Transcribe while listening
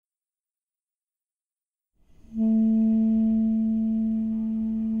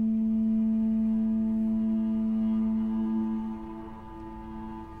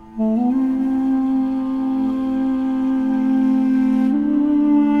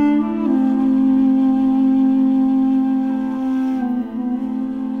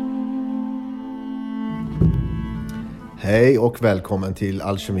Hej och välkommen till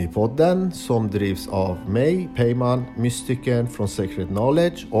Alkemipodden som drivs av mig, Peyman, mystiken från Sacred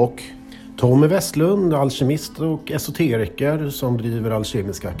Knowledge och Tohmi Westlund, alkemist och esoteriker som driver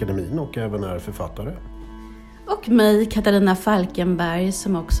Alkemiska Akademin och även är författare. Och mig, Katarina Falkenberg,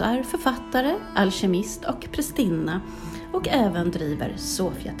 som också är författare, alkemist och prästinna och även driver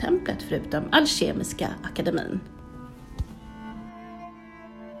Sofia-templet förutom Alkemiska Akademin.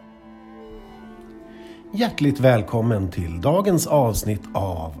 Hjärtligt välkommen till dagens avsnitt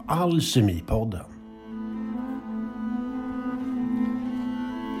av Alkemipodden.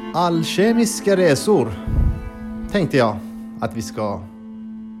 alkemiska resor tänkte jag att vi ska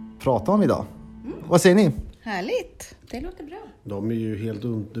prata om idag. Vad säger ni? Härligt, det låter bra. De är ju helt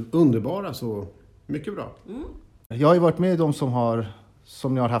underbara, så mycket bra. Jag har ju varit med de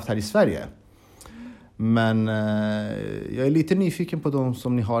som ni har haft här i Sverige. Men jag är lite nyfiken på de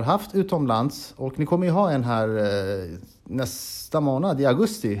som ni har haft utomlands. Och ni kommer ju ha en här nästa månad i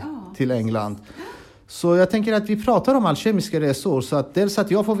augusti till England. Så jag tänker att vi pratar om alkemiska resor. Så att dels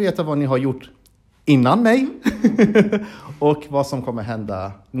att jag får veta vad ni har gjort innan mig. Och vad som kommer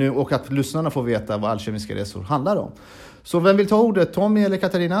hända nu. Och att lyssnarna får veta vad alkemiska resor handlar om. Så vem vill ta ordet? Tohmi eller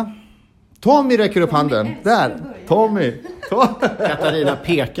Katarina? Tohmi räcker upp handen. Där. Tohmi. Katarina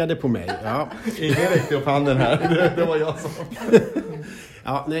pekade på mig. Ja. Ingen räckte upp handen här. Det var jag som.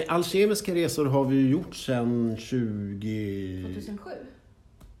 Ja, nej, alkemiska resor har vi gjort sedan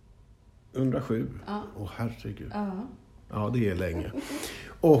 2007. Ja. Herregud. Ja. Ja, det är länge.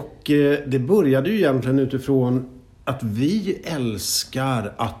 Och det började ju egentligen utifrån att vi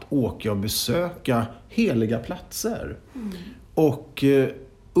älskar att åka och besöka heliga platser. Och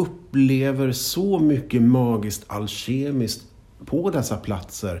upplever så mycket magiskt alkemiskt på dessa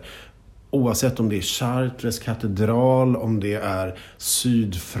platser. Oavsett om det är Chartres katedral, om det är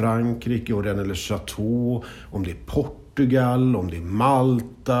Sydfrankrike och Rennes le Château, om det är Portugal, om det är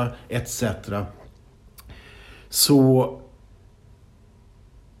Malta etc. Så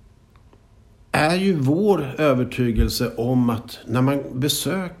är ju vår övertygelse om att när man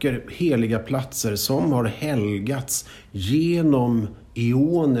besöker heliga platser som har helgats genom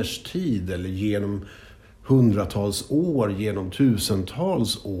eoners tid eller genom hundratals år, genom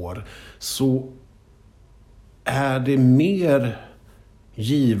tusentals år, så är det mer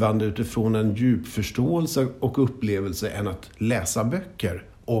givande utifrån en djupförståelse och upplevelse än att läsa böcker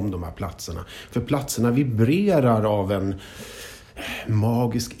om de här platserna. För platserna vibrerar av en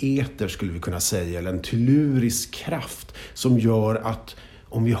magisk eter, skulle vi kunna säga, eller en tellurisk kraft som gör att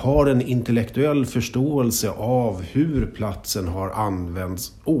om vi har en intellektuell förståelse av hur platsen har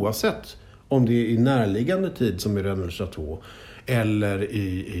använts, oavsett om det är i närliggande tid som i Rennes le Château eller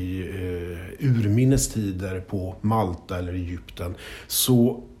i urminnestider på Malta eller Egypten,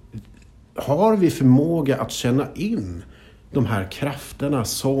 så har vi förmåga att känna in de här krafterna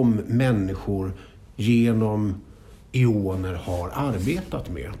som människor genom eoner har arbetat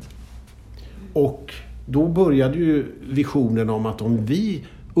med. Och då började ju visionen om att om vi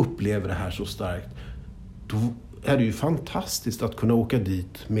upplever det här så starkt, då är det ju fantastiskt att kunna åka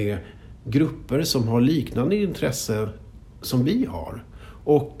dit med grupper som har liknande intresse som vi har.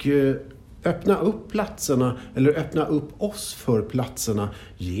 Och öppna upp platserna, eller öppna upp oss för platserna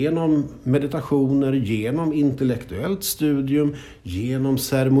genom meditationer, genom intellektuellt studium, genom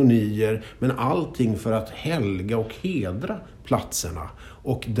ceremonier, men allting för att helga och hedra platserna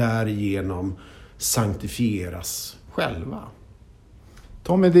och därigenom sanktifieras själva.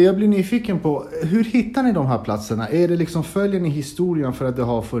 Tohmi, det jag blir nyfiken på, hur hittar ni de här platserna? Är det liksom, följer ni historien för att det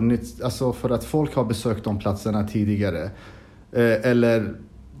har funnits, alltså för att folk har besökt de platserna tidigare? Eller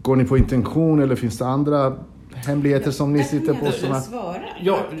går ni på intention, eller finns det andra hemligheter som ni sitter på?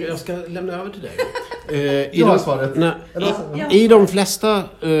 Ja, jag ska lämna över till dig. I I de flesta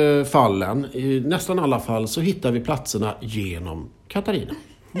fallen, i nästan alla fall, så hittar vi platserna genom Katarina.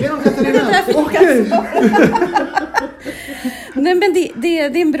 Genom Katarina? Okej. Nej, men det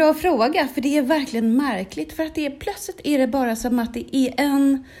är en bra fråga, för det är verkligen märkligt. För att plötsligt är det bara som att det är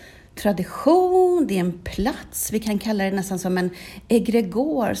en tradition, det är en plats. Vi kan kalla det nästan som en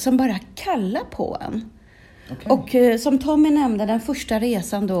egregor som bara kallar på en. Okay. Och som Tohmi nämnde, den första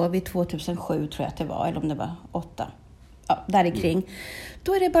resan då vid 2007 tror jag att det var, eller om det var 8. Ja, där kring.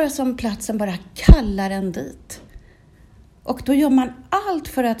 Då är det bara som platsen bara kallar en dit. Och då gör man allt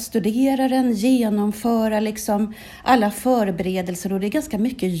för att studera den, genomföra liksom alla förberedelser. Och det är ganska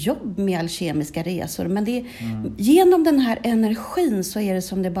mycket jobb med alkemiska resor. Men det är, genom den här energin så är det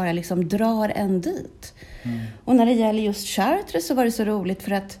som det bara liksom drar en dit. Och när det gäller just Chartres så var det så roligt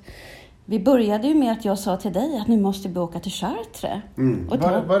för att Vi började ju med att jag sa till dig att nu måste vi åka till Chartres.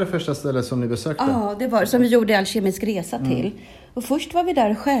 Var det första stället som ni besökte? Ja, det var som vi gjorde Alkemisk resa till. Och först var vi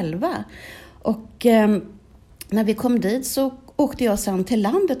där själva. Och när vi kom dit så åkte jag sedan till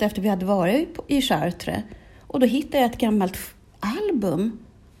landet efter vi hade varit i Chartres. Och då hittade jag ett gammalt album.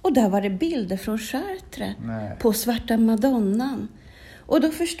 Och där var det bilder från Chartres på Svarta Madonnan. Och då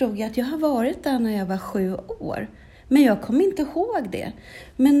förstod jag att jag har varit där när jag var 7 år. Men jag kommer inte ihåg det.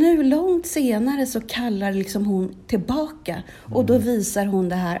 Men nu långt senare så kallar liksom hon tillbaka. Och då visar hon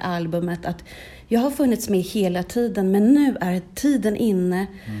det här albumet att jag har funnits med hela tiden. Men nu är tiden inne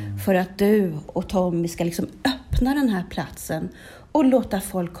för att du och Tohmi ska liksom öppna den här platsen. Och låta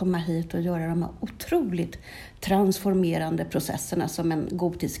folk komma hit och göra de här otroligt transformerande processerna som en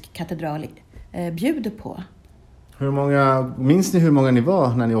gotisk katedral bjuder på. Minns ni hur många ni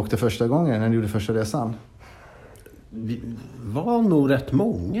var när ni åkte första gången, när ni gjorde första resan? Vi var nog rätt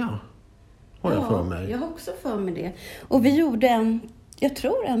många, har jag för mig. Jag har också för mig det. Och vi gjorde jag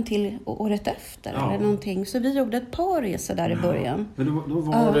tror en till året efter eller någonting. Så vi gjorde ett par resor där i början. Men då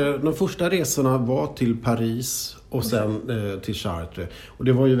var det, de första resorna var till Paris och sen till Chartres. Och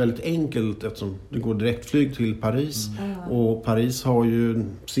det var ju väldigt enkelt eftersom det går direktflyg till Paris. Och Paris har ju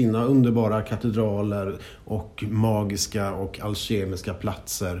sina underbara katedraler och magiska och alkemiska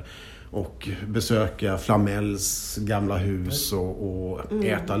platser. Och besöka Flamels gamla hus och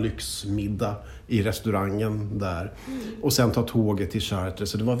äta lyxmiddag i restaurangen där. Och sen ta tåget till Chartres.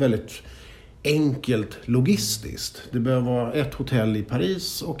 Så det var väldigt enkelt logistiskt. Det behöver vara ett hotell i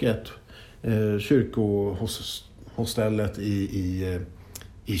Paris och ett kyrkohostellet i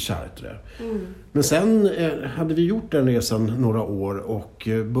Chartres. Men sen hade vi gjort den resan några år och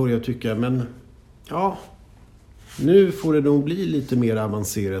började tycka, men ja, nu får det nog bli lite mer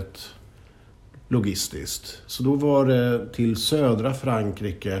avancerat logistiskt. Så då var det till södra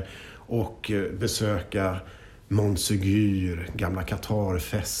Frankrike och besöka Musik, gamla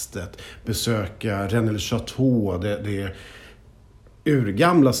Qatar-fästet, besöka Rennes-le-Château, det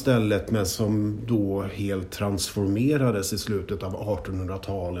urgamla stället men som då helt transformerades i slutet av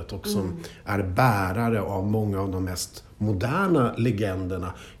 1800-talet och som är bärare av många av de mest moderna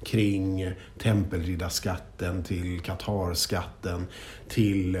legenderna kring tempelriddarskatten, till Qatar-skatten,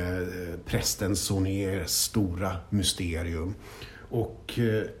 till prästen Sauniers stora mysterium. Och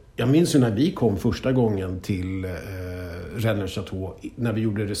jag minns ju när vi kom första gången till Rennes-le-Château när vi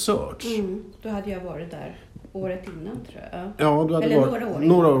gjorde research. Då hade jag varit där året innan, tror jag. Ja, du hade varit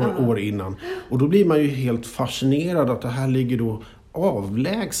några år innan. Och då blir man ju helt fascinerad att det här ligger då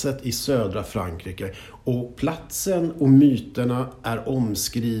avlägset i södra Frankrike. Och platsen och myterna är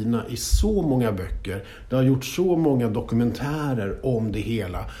omskrivna i så många böcker. Det har gjort så många dokumentärer om det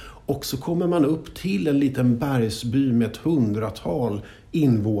hela. Och så kommer man upp till en liten bergsby med 100-tal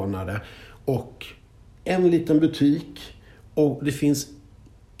invånare. Och en liten butik. Och det finns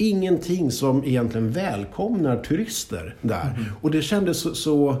ingenting som egentligen välkomnar turister där. Och det kändes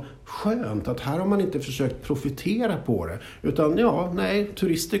så skönt att här har man inte försökt profitera på det. Utan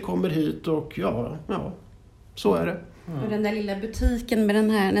turister kommer hit och så är det. Och den där lilla butiken med den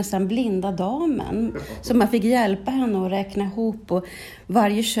här nästan blinda damen som man fick hjälpa henne att räkna ihop, och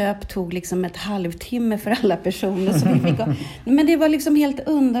varje köp tog liksom ett halvtimme för alla personer. Så vi fick men det var liksom helt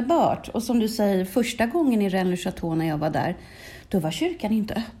underbart. Och som du säger, första gången i Rennes-le-Château när jag var där, då var kyrkan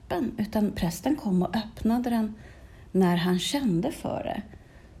inte öppen, utan prästen kom och öppnade den när han kände för det.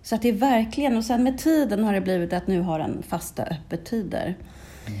 Så att det är verkligen, och sen med tiden har det blivit att nu har den fasta öppettider.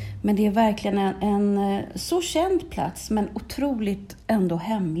 Men det är verkligen en så känd plats, men otroligt ändå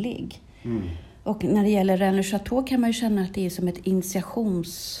hemlig. Och när det gäller Rennes-le-Château kan man ju känna att det är som ett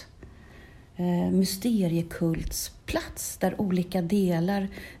mysteriekultsplats där olika delar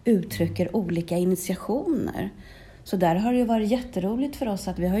uttrycker olika initiationer. Så där har det varit jätteroligt för oss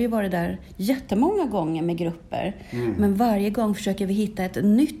att vi har ju varit där jättemånga gånger med grupper. Men varje gång försöker vi hitta ett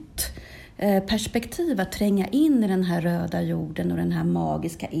nytt perspektiv att tränga in i den här röda jorden och den här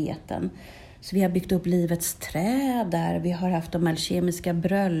magiska eten. Så vi har byggt upp livets träd där. Vi har haft de alkemiska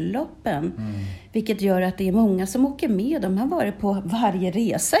bröllopen. Vilket gör att det är många som åker med. De har varit på varje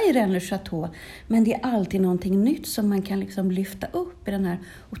resa i Rennes-le-Château. Men det är alltid någonting nytt som man kan liksom lyfta upp i den här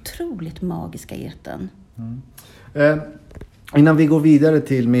otroligt magiska eten. Innan vi går vidare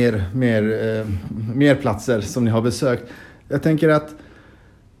till mer platser som ni har besökt. Jag tänker att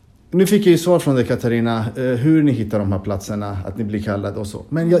nu fick jag ju svar från dig, Katarina, hur ni hittar de här platserna, att ni blir kallade och så.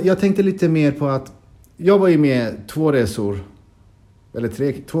 Men jag tänkte lite mer på att jag var ju med 2 resor,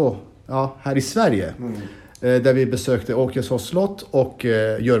 eller 2, här i Sverige. Där vi besökte Åkeshov slott och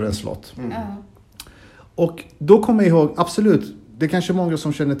Görvens slott. Och då kommer jag ihåg, absolut, det är kanske många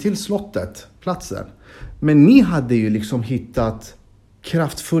som känner till slottet, platsen. Men ni hade ju liksom hittat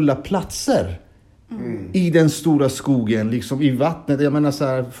kraftfulla platser i den stora skogen, liksom i vattnet. Jag menar så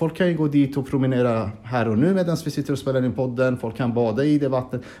här, folk kan ju gå dit och promenera här och nu medan vi sitter och spelar in podden. Folk kan bada i det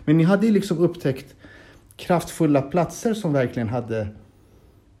vattnet. Men ni hade ju liksom upptäckt kraftfulla platser som verkligen hade,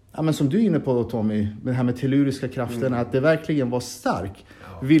 ja, men som du är inne på Tohmi, det här med telluriska kraften, att det verkligen var stark.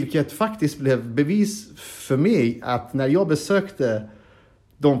 Vilket faktiskt blev bevis för mig att när jag besökte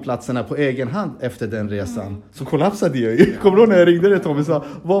de platserna på egen hand efter den resan, så kollapsade jag ju. Kommer du ihåg när jag ringde dig, Tohmi, och sa,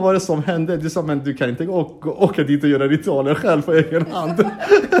 vad var det som hände? Du sa, men du kan inte åka dit och göra ritualer själv på egen hand.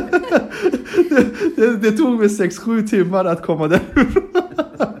 det tog mig 6-7 timmar att komma där.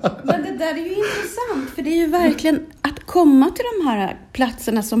 Men det där är ju intressant, för det är ju verkligen att komma till de här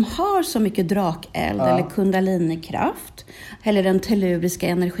platserna som har så mycket drakeld eller kundalinikraft eller den telluriska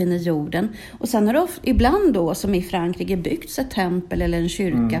energin i jorden. Och sen har det ibland då, som i Frankrike, byggts ett tempel eller en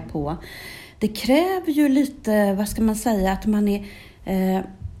kyrka på. Det kräver ju lite, vad ska man säga, att man är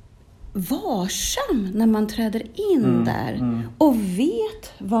varsam när man träder in där och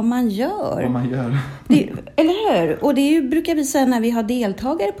vet vad man gör. Eller hur? Och det är ju, brukar vi säga när vi har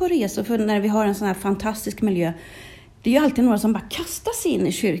deltagare på resor, för när vi har en sån här fantastisk miljö, det är ju alltid några som bara kastar sig in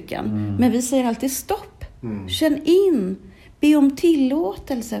i kyrkan. Men vi säger alltid stopp. Känn in. Be om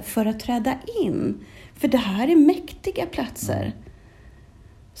tillåtelse för att träda in. För det här är mäktiga platser.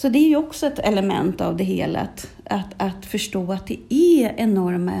 Så det är ju också ett element av det hela. Att förstå att det är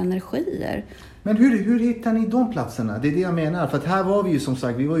enorma energier. Men hur hittar ni de platserna? Det är det jag menar. För att här var vi ju, som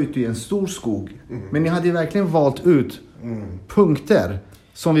sagt, vi var ute i en stor skog. Men ni hade ju verkligen valt ut punkter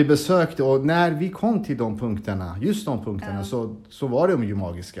som vi besökte. Och när vi kom till de punkterna, just de punkterna, så var de ju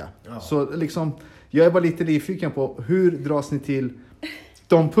magiska. Ja. Så liksom, jag är bara lite nyfiken på, hur dras ni till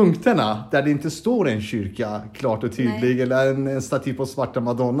de punkterna där det inte står en kyrka klart och tydlig, eller en staty på svarta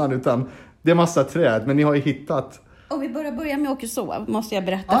madonnan, utan det är massa träd, men ni har ju hittat. Och vi börjar med Åkesov, måste jag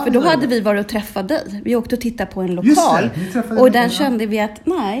berätta, för då hade vi varit och träffat dig. Vi åkte och tittade på en lokal, och där kände vi att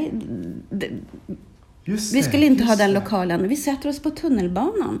vi skulle inte ha den lokalen. Vi sätter oss på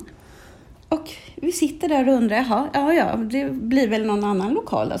tunnelbanan. Och vi sitter där och undrar, det blir väl någon annan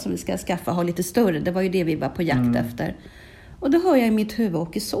lokal som vi ska skaffa, ha lite större. Det var ju det vi var på jakt efter. Och då hör jag i mitt huvud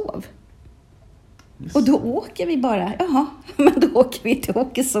Åkesov. Och då åker vi bara, men då åker vi till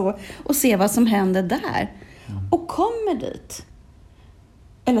Åkesov och ser vad som händer där. Och kommer dit.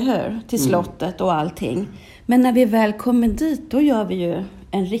 Eller hur? Till slottet och allting. Men när vi väl kommer dit, då gör vi ju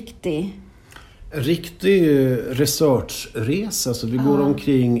en riktig researchresa, så vi går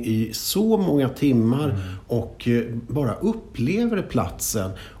omkring i så många timmar och bara upplever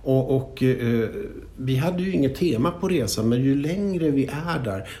platsen. Och vi hade ju inget tema på resan, men ju längre vi är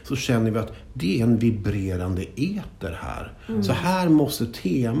där så känner vi att det är en vibrerande eter här. Så här måste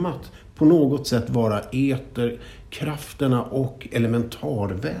temat på något sätt vara eterkrafterna och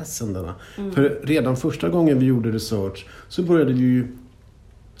elementarväsendena. För redan första gången vi gjorde research så började vi ju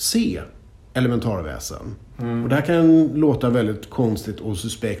se elementarväsen. Och det här kan låta väldigt konstigt och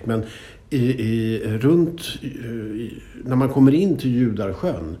suspekt, men när man kommer in till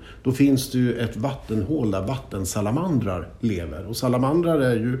Judarsjön, då finns det ju ett vattenhål där vattensalamandrar lever. Och salamandrar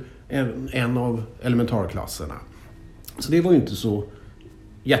är ju en av elementarklasserna. Så det var ju inte så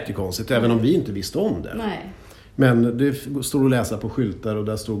jättekonstigt, även om vi inte visste om det. Nej. Men det stod att läsa på skyltar, och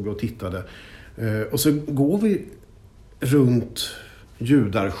där stod vi och tittade. Och så går vi runt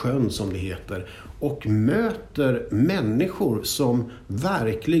Judarsjön, som det heter, och möter människor som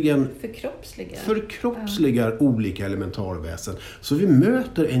verkligen förkroppsligar olika elementarväsen. Så vi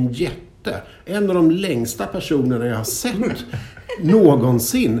möter en jätte, en av de längsta personerna jag har sett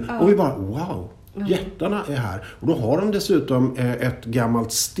någonsin. Och vi bara, wow, jättarna är här. Och då har de dessutom ett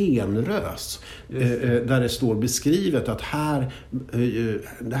gammalt stenrös där det står beskrivet att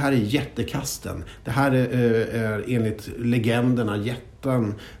det här är jättekasten. Det här är enligt legenderna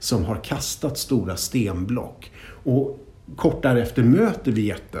jätten som har kastat stora stenblock. Och kort därefter möter vi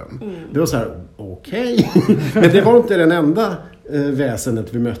jätten. Det var så här, okej. Men det var inte den enda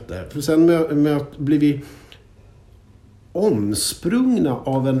väsendet vi mötte. För sen blev vi omsprungna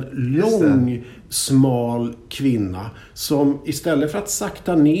av en lång, smal kvinna som istället för att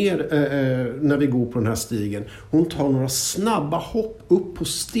sakta ner när vi går på den här stigen, hon tar några snabba hopp upp på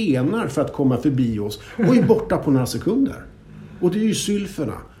stenar för att komma förbi oss och är borta på några sekunder. Och det är ju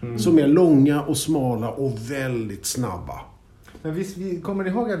sylferna som är långa och smala och väldigt snabba. Men visst, vi kommer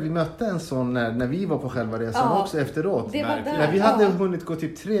ihåg att vi mötte en sån när vi var på själva resan också efteråt. Det var där. När vi hade hunnit gå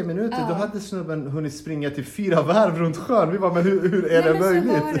typ 3 minuter, då hade snubben hunnit springa typ 4 varv runt sjön. Vi bara, men hur är det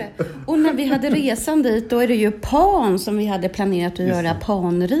möjligt? Och när vi hade resan dit, då är det ju pan som vi hade planerat att göra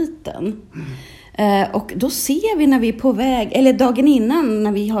panriten. Och då ser vi när vi är på väg, eller dagen innan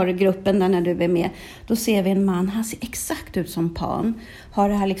när vi har gruppen där när du är med, då ser vi en man, han ser exakt ut som Pan, har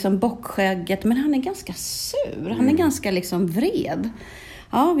det här liksom bockskägget, men han är ganska sur, han är ganska liksom vred.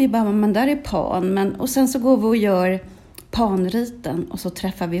 Ja, vi bara, men där är Pan, och sen så går vi och gör panriten och så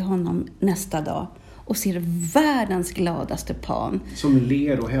träffar vi honom nästa dag och ser världens gladaste Pan. Som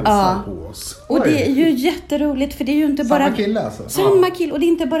ler och hälsar på oss. Och det är ju jätteroligt, för det är ju inte bara... Samma kille alltså? Samma kille, och det är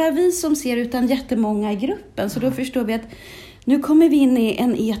inte bara vi som ser, utan jättemånga i gruppen. Så då förstår vi att nu kommer vi in i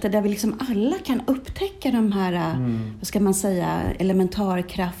en eter där vi liksom alla kan upptäcka de här, vad ska man säga,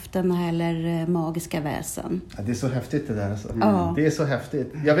 elementarkrafterna eller magiska väsen. Ja, det är så häftigt det där alltså. Det är så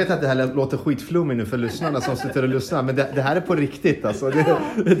häftigt. Jag vet att det här låter skitflummigt nu för lyssnarna som sitter och lyssnar, men det här är på riktigt alltså. Det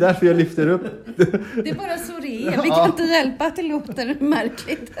är därför jag lyfter upp. Det är bara så det är. Vi kan inte hjälpa att det låter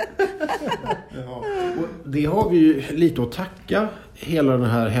märkligt. Och det har vi ju lite att tacka hela den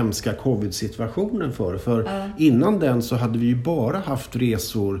här hemska covid-situationen för innan den så hade vi ju bara haft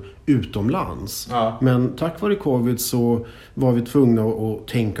resor utomlands. Men tack vare covid så var vi tvungna att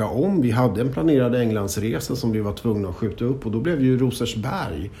tänka om. Vi hade en planerad Englandsresa som vi var tvungna att skjuta upp, och då blev ju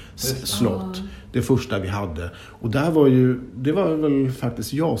Rosersberg slott det första vi hade. Och det var väl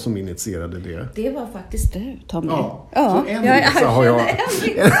faktiskt jag som initierade det. Det var faktiskt du, Tohmi. Ja. Ja. Så en resa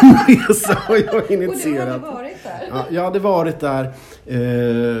har jag initierat. Och du hade varit där. Ja, jag hade varit där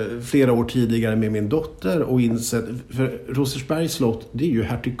flera år tidigare med min dotter och insett, för Rosersbergs slott, det är ju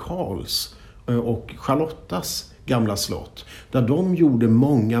hertig Karls och Charlottas gamla slott, där de gjorde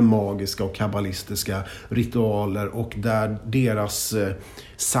många magiska och kabbalistiska ritualer, och där deras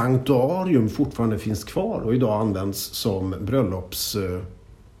sanktuarium fortfarande finns kvar och idag används som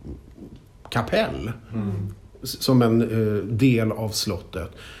bröllopskapell som en del av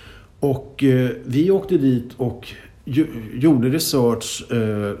slottet. Och vi åkte dit och gjorde research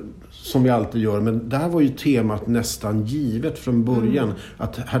som vi alltid gör, men där var ju temat nästan givet från början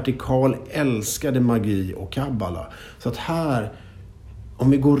att hertig Karl älskade magi och kabbala. Så att här,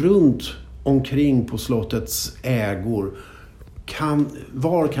 om vi går runt omkring på slottets ägor,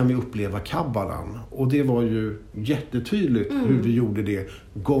 var kan vi uppleva kabbalan? Och det var ju jättetydligt hur vi gjorde det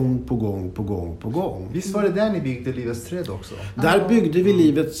gång på gång på gång på gång. Visst var det där ni byggde Livets träd också? Där byggde vi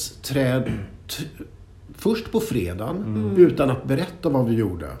Livets träd först på fredagen utan att berätta vad vi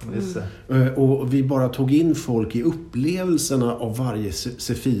gjorde. Och vi bara tog in folk i upplevelserna av varje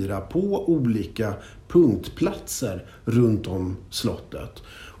sefira på olika punktplatser runt om slottet.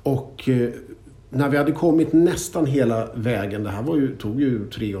 Och när vi hade kommit nästan hela vägen, det här tog ju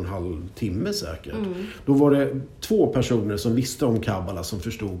 3,5 timme säkert. Då var det 2 personer som visste om kabbala som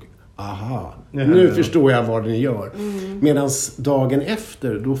förstod, aha, nu förstår jag vad ni gör. Medan dagen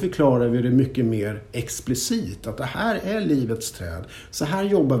efter, då förklarar vi det mycket mer explicit. Att det här är livets träd. Så här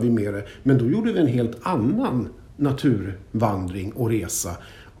jobbar vi med det. Men då gjorde vi en helt annan naturvandring och resa.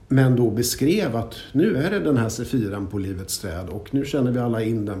 Men då beskrev att nu är det den här sefiran på livets träd. Och nu känner vi alla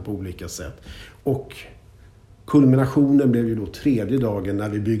in den på olika sätt. Och kulminationen blev ju då 3:e dagen när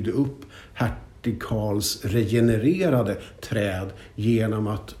vi byggde upp hertig Karls regenererade träd genom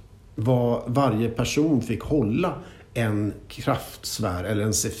att varje person fick hålla en kraftsfär eller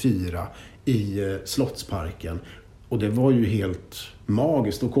en sefira i slottsparken. Och det var ju helt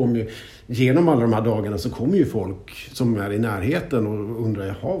magiskt. Och genom alla de här dagarna så kom ju folk som är i närheten och undrar,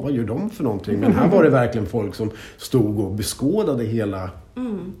 jaha, vad gör de för någonting? Men här var det verkligen folk som stod och beskådade hela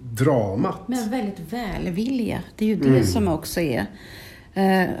dramat. Men väldigt välvilliga. Det är ju det som också är...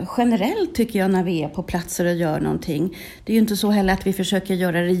 generellt tycker jag när vi är på platser och gör någonting, det är ju inte så heller att vi försöker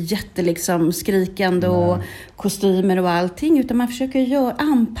göra det jätte skrikande och kostymer och allting, utan man försöker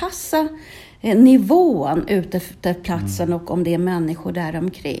anpassa nivån ute på platsen och om det är människor där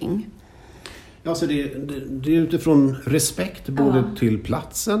omkring. Ja, så det är utifrån respekt både till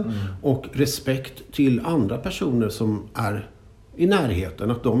platsen och respekt till andra personer som är i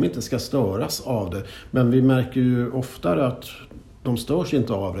närheten, att de inte ska störas av det. Men vi märker ju oftare att de störs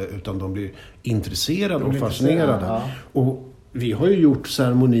inte av det, utan de blir intresserade och fascinerade. Och vi har ju gjort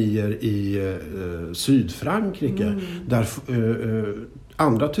ceremonier i Sydfrankrike där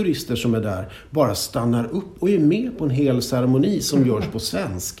andra turister som är där bara stannar upp och är med på en hel ceremoni som görs på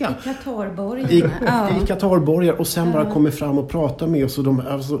svenska. I Qatarborgar. I Qatarborgar och sen bara kommer fram och pratar med oss.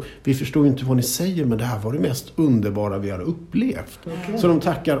 Och vi förstår inte vad ni säger, men det här var det mest underbara vi har upplevt. Okay. Så de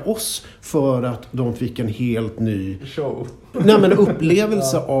tackar oss för att de fick en helt ny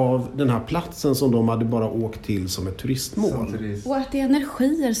upplevelse av den här platsen som de hade bara åkt till som ett turistmål. Och att det är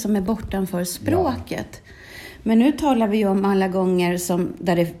energier som är bortanför språket. Ja. Men nu talar vi ju om alla gånger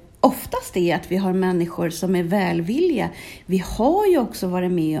där det oftast är att vi har människor som är välvilliga. Vi har ju också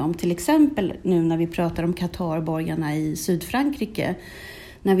varit med om, till exempel nu när vi pratar om Qatarborgarna i Sydfrankrike,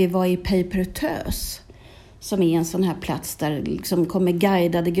 när vi var i Pays, som är en sån här plats där liksom kommer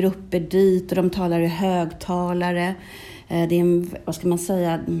guidade grupper dit och de talar i högtalare. Det är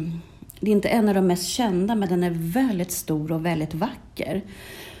det är inte en av de mest kända, men den är väldigt stor och väldigt vacker.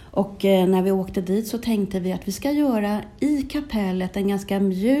 Och när vi åkte dit så tänkte vi att vi ska göra i kapellet en ganska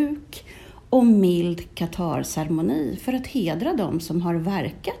mjuk och mild Qatar-ceremoni för att hedra dem som har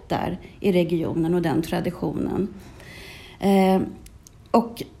verkat där i regionen och den traditionen.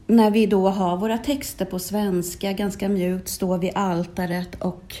 Och när vi då har våra texter på svenska ganska mjukt, står vid altaret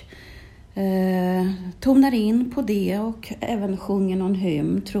och tonar in på det och även sjunger någon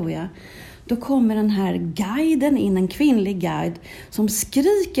hymn, tror jag. Då kommer den här guiden in, en kvinnlig guide, som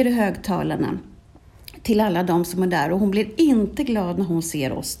skriker i högtalarna till alla de som är där. Och hon blir inte glad när hon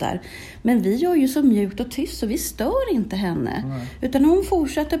ser oss där. Men vi gör ju så mjukt och tyst så vi stör inte henne. Nej. Utan hon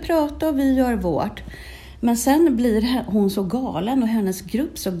fortsätter prata och vi gör vårt. Men sen blir hon så galen och hennes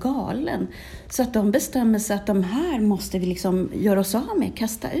grupp så galen. Så att de bestämmer sig att de här måste vi liksom göra oss av med,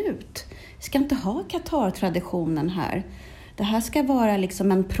 kasta ut. Vi ska inte ha Qatar-traditionen här. Det här ska vara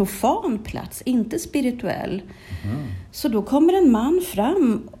liksom en profan plats, inte spirituell. Mm. Så då kommer en man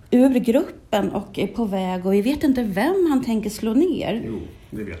fram ur gruppen och är på väg. Och vi vet inte vem han tänker slå ner. Jo,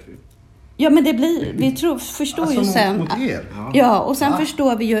 det vet vi. Ja, men det blir, förstår alltså ju sen. Mot er. Ja, och sen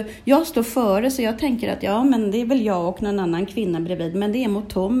förstår vi ju. Jag står före så jag tänker att men det är väl jag och någon annan kvinna bredvid. Men det är mot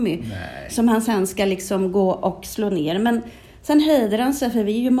Tohmi som han sen ska liksom gå och slå ner. Men sen höjder han sig, för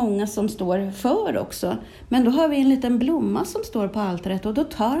vi är ju många som står för också. Men då har vi en liten blomma som står på altaret och då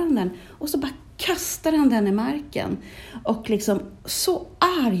tar han den och så bara kastar han den i marken. Och liksom så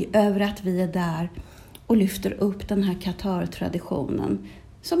arg över att vi är där och lyfter upp den här Qatar-traditionen.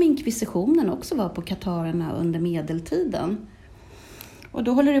 Som inkvisitionen också var på Qatarerna under medeltiden. Och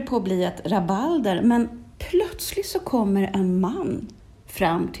då håller det på att bli ett rabalder. Men plötsligt så kommer en man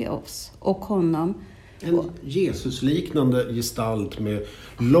fram till oss och honom. En Jesusliknande gestalt med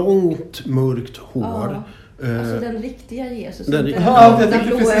långt mörkt hår. Alltså den riktiga Jesus.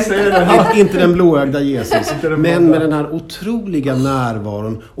 Inte den blåögda Jesus. Men med den här otroliga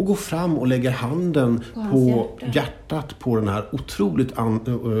närvaron. Och går fram och lägger handen på hjärtat på den här otroligt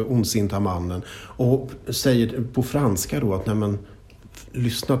ondsinta mannen. Och säger på franska då att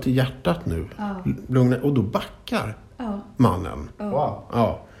lyssna till hjärtat nu. Lugna. Och då backar mannen.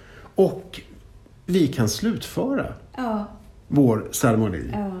 Ja. Och vi kan slutföra vår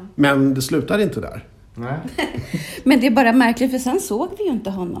ceremoni. Men det slutar inte där. Nej. Men det är bara märkligt, för sen såg vi ju inte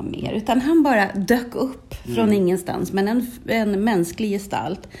honom mer. Utan han bara dök upp från ingenstans. Men en mänsklig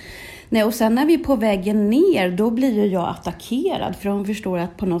gestalt. Nej, och sen när vi är på vägen ner, då blir ju jag attackerad. För hon förstår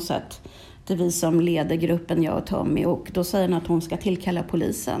att på något sätt det är vi som leder gruppen, jag och Tohmi. Och då säger hon att hon ska tillkalla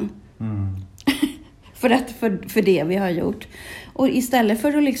polisen. Mm. för det vi har gjort. Och istället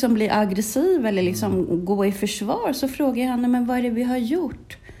för att liksom bli aggressiv eller liksom gå i försvar, så frågar jag henne, men vad är det vi har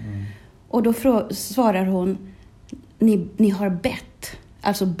gjort? Mm. Och då svarar hon, ni har bett,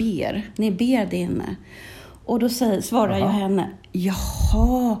 alltså ni ber det inne. Och då svarar jag henne,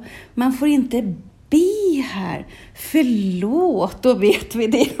 jaha, man får inte be här, förlåt, då vet vi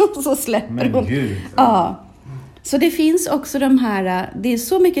det. Och så släpper hon. Gud. Ja. Så det finns också de här, det är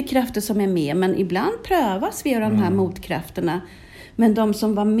så mycket krafter som är med, men ibland prövas vi av de här motkrafterna. Men de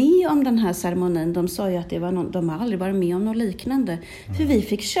som var med om den här ceremonin, de sa ju att de har aldrig varit med om något liknande. För vi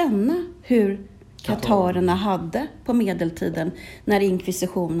fick känna hur katarerna hade på medeltiden när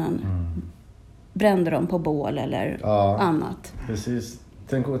inkvisitionen brände dem på bål eller annat. Precis.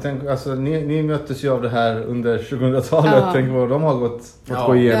 Tänk, alltså, ni möttes ju av det här under 2000-talet. Tänk vad de har fått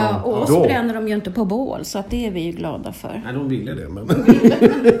gå igenom. Ja, och oss bränner de ju inte på bål, så att det är vi ju glada för. Nej, de ville det. Men de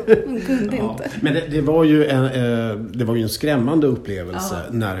kunde inte. Men det var ju en skrämmande upplevelse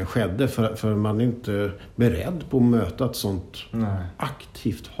när det skedde. För man är inte beredd på att möta ett sånt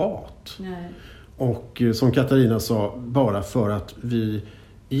aktivt hat. Nej. Och som Katarina sa, bara för att vi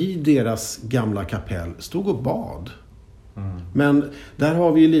i deras gamla kapell stod och bad. Men där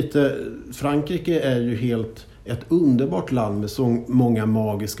har vi lite, Frankrike är ju helt ett underbart land med så många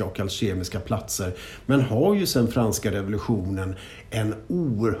magiska och alkemiska platser. Men har ju sedan franska revolutionen en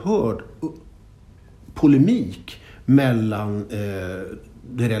oerhörd polemik mellan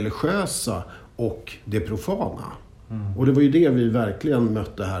det religiösa och det profana. Och det var ju det vi verkligen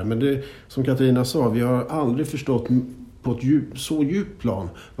mötte här. Men det, som Katarina sa, vi har aldrig förstått på ett så djupt plan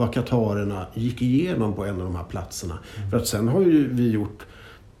vad katarerna gick igenom på en av de här platserna. För att sen har ju vi gjort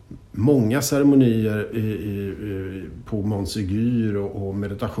många ceremonier på Musik och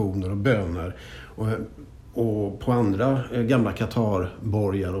meditationer och böner och på andra gamla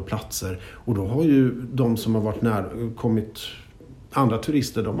Katarborgar och platser. Och då har ju de som har varit kommit, andra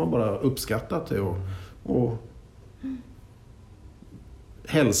turister, de har bara uppskattat det och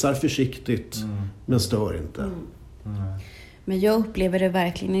hälsar försiktigt men stör inte. Men jag upplever det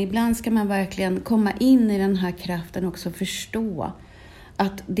verkligen, ibland ska man verkligen komma in i den här kraften och också förstå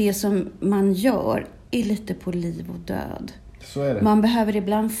att det som man gör är lite på liv och död. Så är det. Man behöver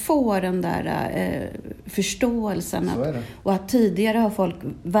ibland få den där förståelsen. Och att tidigare har folk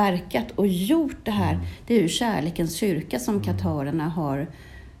verkat och gjort det här. Det är ju kärlekens kyrka som katarerna har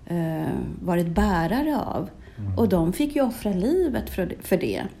varit bärare av. Och de fick ju offra livet för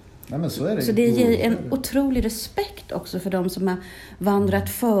det. Nej, men så är det. Så det ger en otrolig respekt också för de som har vandrat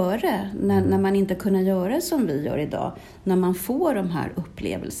före när man inte kunde göra som vi gör idag. När man får de här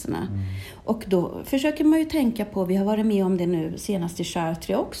upplevelserna. Och då försöker man ju tänka på, vi har varit med om det nu senast i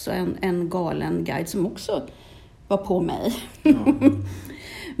Chartres också, en galen guide som också var på mig.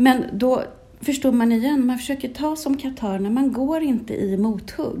 Men då förstår man igen, man försöker ta som katarerna, man går inte i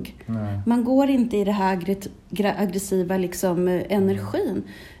mothugg. Nej. Man går inte i det här aggressiva energin,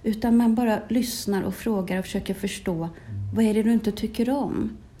 utan man bara lyssnar och frågar och försöker förstå, vad är det du inte tycker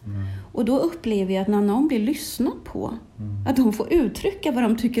om? Och då upplever jag att när någon blir lyssnad på, att de får uttrycka vad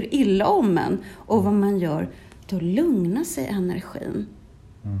de tycker illa om en och vad man gör, då lugnar sig energin.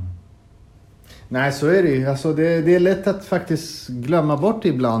 Nej, så är det ju. Alltså det är lätt att faktiskt glömma bort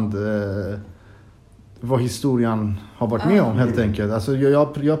ibland vad historien har varit med om, helt enkelt. Alltså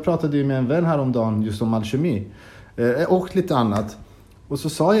jag pratade ju med en vän häromdagen just om alkemi och lite annat. Och så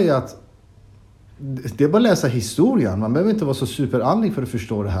sa jag att det är bara att läsa historien. Man behöver inte vara så superandlig för att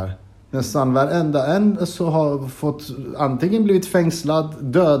förstå det här. Nästan varenda en så har fått antingen blivit fängslad,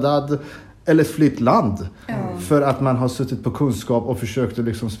 dödad eller flytt land. För att man har suttit på kunskap och försökt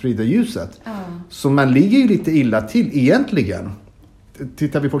att sprida ljuset. Så man ligger ju lite illa till egentligen.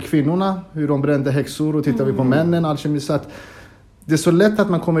 Tittar vi på kvinnorna, hur de brände häxor, och tittar vi på männen, alkemist, det är så lätt att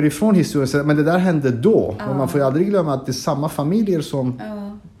man kommer ifrån historien, men det där hände då. Och man får ju aldrig glömma att det är samma familjer som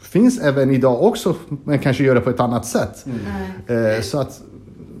finns även idag också, men kanske gör det på ett annat sätt. Så att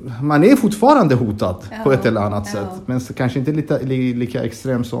man är fortfarande hotad på ett eller annat sätt, men kanske inte lika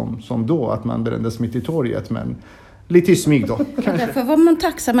extrem som då, att man brändes mitt i torget, men lite i smyg då. Därför var man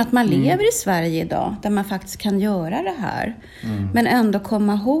tacksam att man lever i Sverige idag, där man faktiskt kan göra det här. Men ändå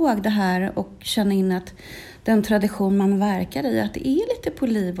komma ihåg det här och känna in att den tradition man verkar i, att det är lite på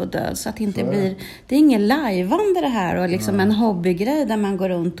liv och död, så att det inte blir, det är ingen lajvande det här och en hobbygrej där man går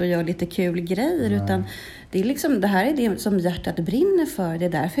runt och gör lite kul grejer, utan det är det här är det som hjärtat brinner för. Det är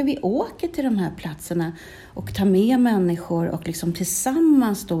därför vi åker till de här platserna och tar med människor och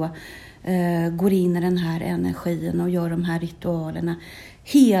tillsammans då går in i den här energin och gör de här ritualerna,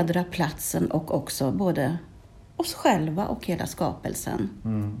 hedra platsen och också både oss själva och hela skapelsen.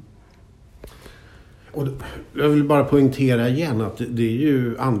 Och jag vill bara poängtera igen att det är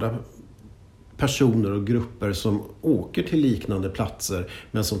ju andra personer och grupper som åker till liknande platser,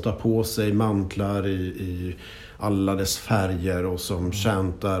 men som tar på sig mantlar i alla dess färger och som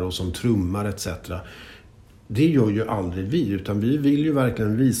chantar och som trummar etc. Det gör ju aldrig vi, utan vi vill ju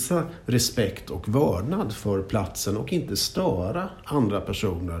verkligen visa respekt och vördnad för platsen och inte störa andra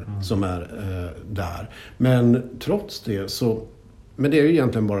personer som är där. Men trots det så, men det är ju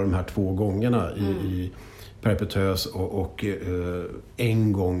egentligen bara de här 2 gångerna i Perpetueuse och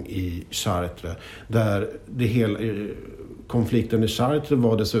en gång i Chartres, där det hela konflikten i Chartres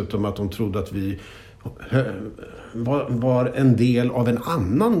var dessutom att de trodde att vi var en del av en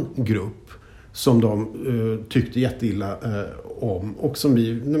annan grupp som de tyckte jätteilla om, och som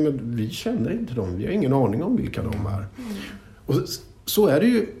vi känner inte dem, vi har ingen aning om vilka de är. Och så är det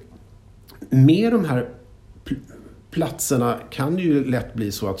ju med de här platserna, kan det ju lätt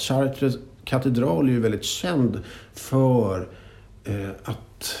bli så att Chartres katedral är ju väldigt känd för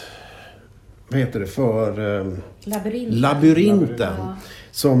att för labyrinten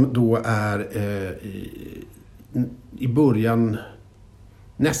som då är i början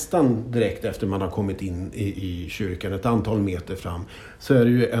nästan direkt efter man har kommit in i kyrkan, ett antal meter fram, så är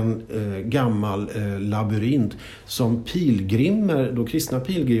det ju en gammal labyrint som kristna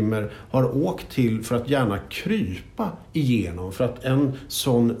pilgrimer har åkt till för att gärna krypa igenom. För att en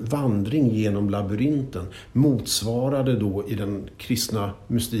sån vandring genom labyrinten motsvarade då i den kristna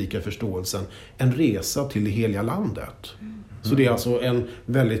mystika förståelsen en resa till det heliga landet. Så det är alltså en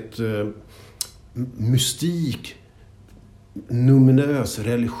väldigt mystik, numinös,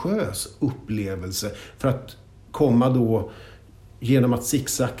 religiös upplevelse för att komma då genom att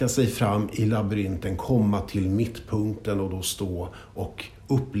zigzacka sig fram i labyrinten, komma till mittpunkten och då stå och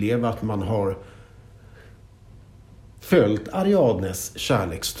uppleva att man har följt Ariadnes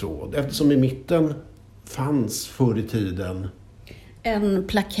kärlekstråd. Eftersom i mitten fanns förr i tiden en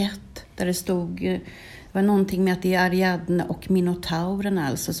plakett där det stod... Det var någonting med att det är Ariadne och Minotauren,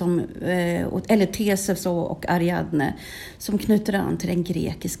 alltså eller Theseus och Ariadne, som knyter an till den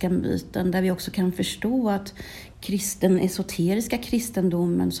grekiska myten, där vi också kan förstå att den esoteriska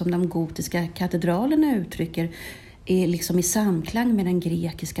kristendomen som de gotiska katedralerna uttrycker är liksom i samklang med den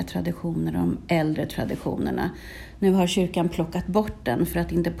grekiska traditionen och de äldre traditionerna. Nu har kyrkan plockat bort den för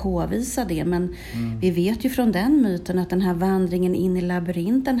att inte påvisa det, men vi vet ju från den myten att den här vandringen in i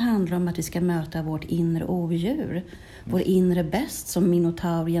labyrinten handlar om att vi ska möta vårt inre odjur, vår inre bäst som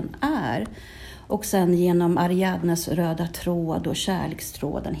minotaurien är, och sen genom Ariadnes röda tråd och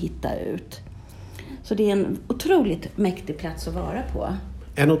kärlekstråden hitta ut. Så det är en otroligt mäktig plats att vara på.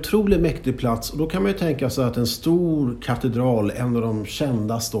 En otroligt mäktig plats, och då kan man ju tänka sig att en stor katedral, en av de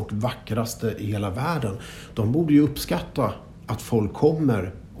kändaste och vackraste i hela världen, de borde ju uppskatta att folk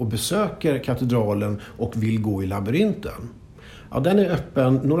kommer och besöker katedralen och vill gå i labyrinten. Ja, den är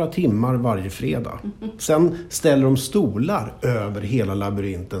öppen några timmar varje fredag. Sen ställer de stolar över hela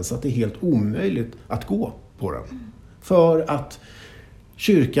labyrinten så att det är helt omöjligt att gå på den. För att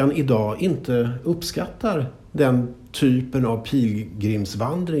kyrkan idag inte uppskattar den typen av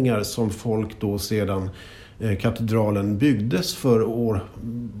pilgrimsvandringar som folk då sedan katedralen byggdes för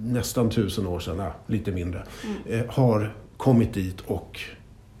nästan 1000 år sedan, lite mindre, har kommit dit och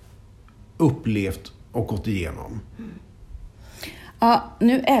upplevt och gått igenom. Ja,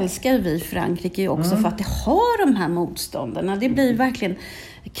 nu älskar vi Frankrike också för att det har de här motståndarna. Det blir verkligen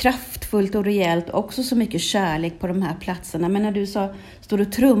kraftfullt och rejält, också så mycket kärlek på de här platserna. Men när du står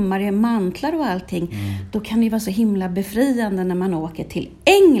och trummar i mantlar och allting, då kan det vara så himla befriande när man åker till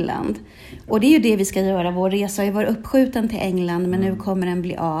England. Och det är ju det vi ska göra. Vår resa har ju varit uppskjuten till England, men nu kommer den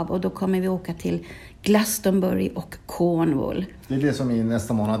bli av, och då kommer vi åka till Glastonbury och Cornwall. Det är det som i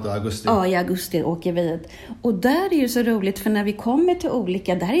nästa månad, augusti. Ja, i augusti åker vi. Och där är det ju så roligt, för när vi kommer till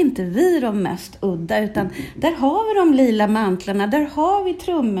olika, där är inte vi de mest udda, utan där har vi de lila mantlarna, där har vi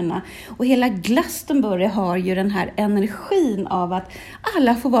trummorna. Och hela Glastonbury har ju den här energin av att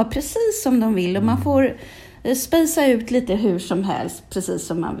alla får vara precis som de vill, och man får spacea ut lite hur som helst, precis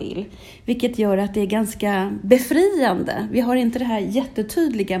som man vill. Vilket gör att det är ganska befriande. Vi har inte det här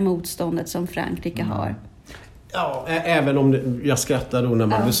jättetydliga motståndet som Frankrike har. Ja, även om jag skrattar då när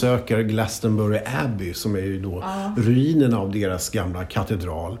man besöker Glastonbury Abbey, som är ju då ruinerna av deras gamla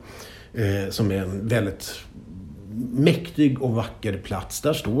katedral, som är en väldigt mäktig och vacker plats.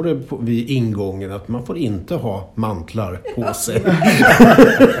 Där står det vid ingången att man får inte ha mantlar på sig.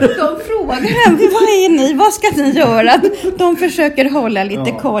 De frågar en, vad är ni? Vad ska ni göra? De försöker hålla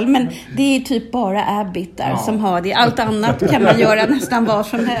lite koll, men det är typ bara Abbey där som har det. Allt annat kan man göra nästan vad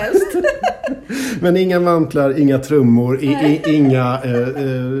som helst. Men inga mantlar, inga trummor, inga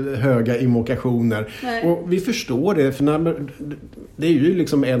höga invokationer. Och vi förstår det, för det är ju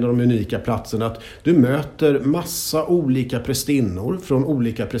liksom en av de unika platserna att du möter massa olika prästinnor från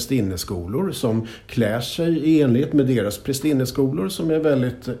olika prästinneskolor som klär sig i enlighet med deras prästinneskolor, som är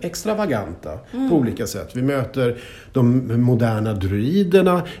väldigt extravaganta på olika sätt. Vi möter de moderna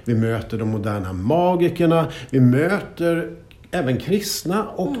druiderna, vi möter de moderna magikerna, vi möter även kristna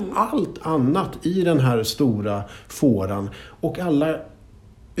och allt annat i den här stora fåran, och alla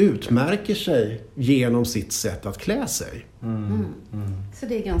utmärker sig genom sitt sätt att klä sig. Så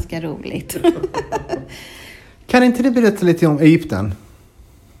det är ganska roligt. Kan inte du berätta lite om Egypten?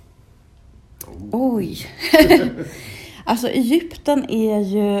 Oj. Alltså Egypten är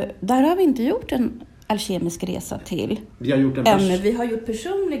ju... Där har vi inte gjort en alkemisk resa till. Vi har gjort vi har gjort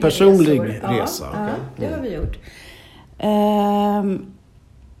personlig resa. Ja, det har vi gjort.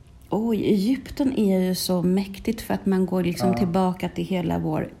 Egypten är ju så mäktigt för att man går liksom tillbaka till hela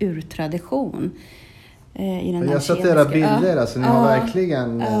vår urtradition. I den jag har sett era bilder, alltså ni har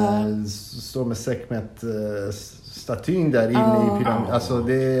verkligen står med Sekhmet statyn där inne i pyramiden. Alltså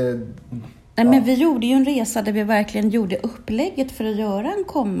det är... Nej, men vi gjorde ju en resa där vi verkligen gjorde upplägget för att göra en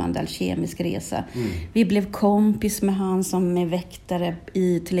kommande alkemisk resa. Vi blev kompis med han som är väktare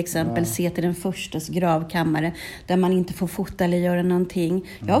i till exempel Se till den förstas gravkammare, där man inte får fota eller göra någonting.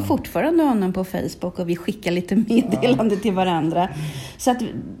 Jag har fortfarande honom på Facebook och vi skickar lite meddelande till varandra. Så att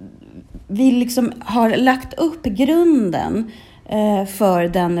vi liksom har lagt upp grunden för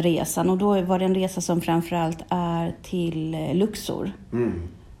den resan, och då var det en resa som framförallt är till Luxor.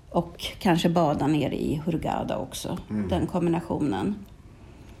 Och kanske bada ner i Hurghada också. Den kombinationen.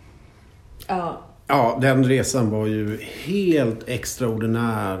 Ja, den resan var ju helt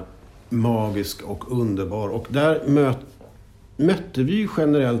extraordinär, magisk och underbar. Och där mötte vi ju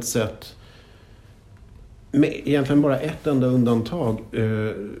generellt sett, med egentligen bara ett enda undantag,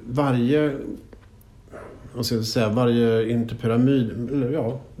 varje interpyramid,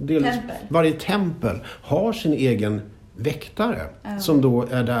 varje tempel har sin egen väktare som då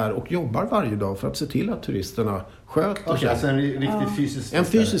är där och jobbar varje dag för att se till att turisterna sköter sig. Alltså en riktigt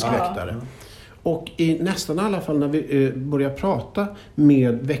fysisk väktare. Och i nästan alla fall när vi börjar prata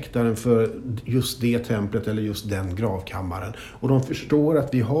med väktaren för just det templet eller just den gravkammaren, och de förstår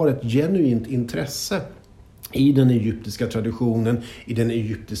att vi har ett genuint intresse i den egyptiska traditionen, i den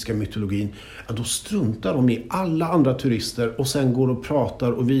egyptiska mytologin, då struntar de i alla andra turister och sen går och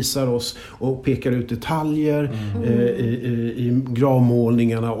pratar och visar oss och pekar ut detaljer i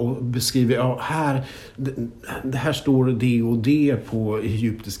gravmålningarna och beskriver, det här står det och det på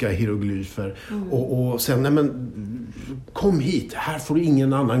egyptiska hieroglyfer. Och sen, kom hit, här får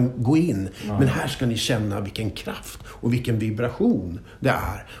ingen annan gå in. Men här ska ni känna vilken kraft och vilken vibration det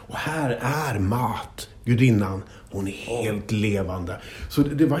är. Och här är mat. Gudinnan, hon är helt levande. Så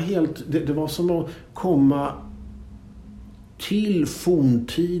det var som att komma till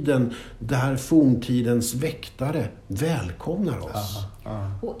forntiden, där forntidens väktare välkomnar oss.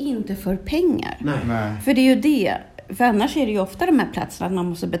 Och inte för pengar. Nej. För det är ju det. För annars är det ju ofta de här platserna att man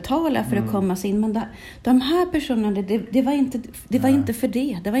måste betala för att komma in. Men de här personerna, det var inte för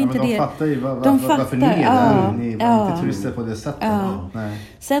det. Det var inte de det. Fattar ju varför ni är där. Ni var inte turister på det sättet. Nej.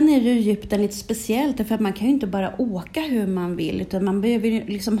 Sen är ju Egypten lite speciellt. För att man kan ju inte bara åka hur man vill. Utan man behöver ju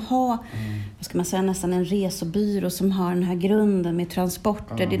liksom ha, vad ska man säga, nästan en resebyrå som har den här grunden med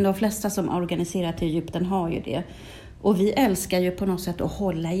transporter. Det är de flesta som organiserar till Egypten har ju det. Och vi älskar ju på något sätt att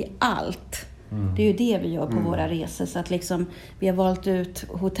hålla i allt. Det är ju det vi gör på våra resor. Så att liksom, vi har valt ut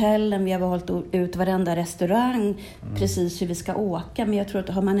hotellen, vi har valt ut varenda restaurang, precis hur vi ska åka. Men jag tror att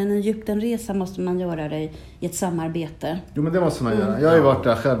har man en Egyptenresa måste man göra det i ett samarbete. Jo, men det måste man göra. Jag har ju varit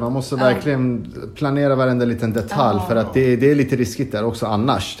där själv. Man måste verkligen planera varenda liten detalj. För att det är lite riskigt där också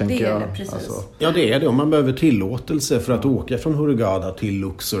annars, tänker jag. Precis. Alltså. Ja, det är det. Och man behöver tillåtelse för att åka från Hurghada till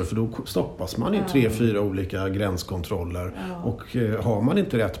Luxor. För då stoppas man i 3-4 olika gränskontroller. Och har man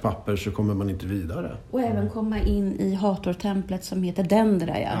inte rätt papper så kommer man inte vidare. Och även komma in i Hathor-templet som heter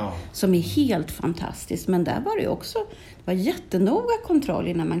Dendraja. Som är helt fantastiskt. Men där var det också, det var jättenoga kontroll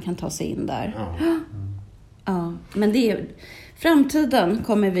innan man kan ta sig in där. Ja, men det är framtiden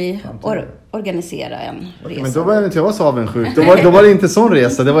kommer vi organisera en resa. Men då var jag inte så avundsjuk. Då var det inte sån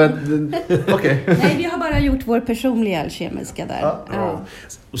resa. Det var okej. Nej, vi har bara gjort vår personliga alkemiska där. Ja.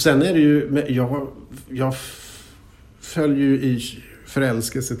 Och sen är det ju, jag följer ju i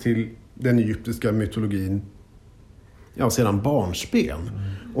förälskelse till den egyptiska mytologin sedan barnsben.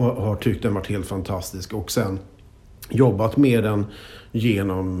 Och har tyckt den varit helt fantastisk. Och sen jobbat med den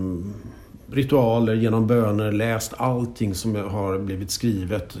genom ritualer, genom böner, läst allting som har blivit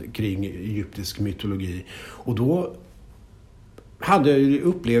skrivet kring egyptisk mytologi. Och då hade jag ju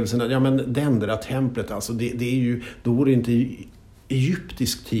upplevelsen att Dendera-templet, alltså det är ju, då var det inte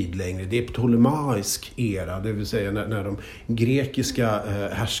egyptisk tid längre. Det är ptolemaisk era, det vill säga när de grekiska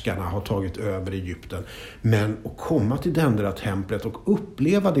härskarna har tagit över Egypten. Men att komma till Dendera-templet och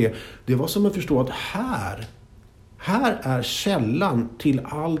uppleva det var som att förstå att här är källan till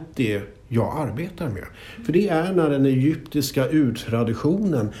allt det jag arbetar med. För det är när den egyptiska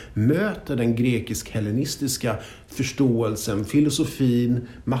urtraditionen möter den grekisk-hellenistiska förståelsen, filosofin,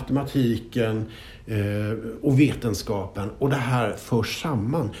 matematiken och vetenskapen. Och det här förs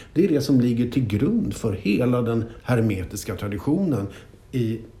samman. Det är det som ligger till grund för hela den hermetiska traditionen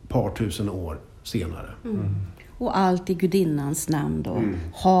i par tusen år senare. Och allt i gudinnans namn då.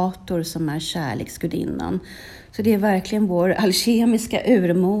 Hathor som är kärleksgudinnan. Så det är verkligen vår alkemiska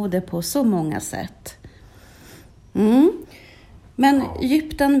urmode på så många sätt. Men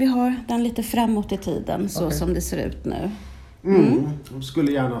Egypten, vi har den lite framåt i tiden, så som det ser ut nu. De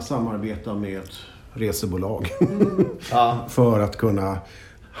skulle gärna samarbeta med ett resebolag för att kunna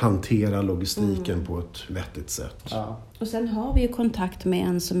hantera logistiken på ett vettigt sätt. Ja. Och sen har vi ju kontakt med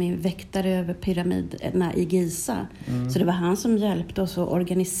en som är väktare över pyramiderna i Giza. Så det var han som hjälpte oss att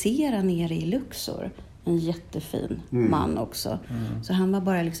organisera nere i Luxor. En jättefin man också. Så han var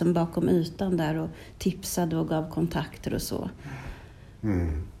bara liksom bakom ytan där och tipsade och gav kontakter och så.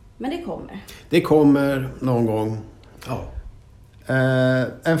 Men det kommer. Det kommer någon gång. Ja.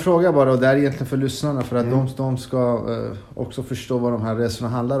 En fråga bara, och det är egentligen för lyssnarna för att de ska också förstå vad de här resorna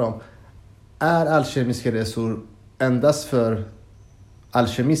handlar om. Är alkemiska resor endast för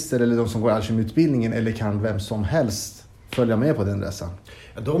alkemister eller de som går alkemiutbildningen, eller kan vem som helst följa med på den resan?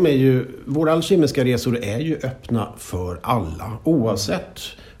 Våra alkemiska resor är ju öppna för alla, oavsett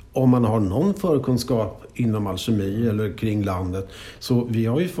om man har någon förkunskap inom alkemi eller kring landet. Så vi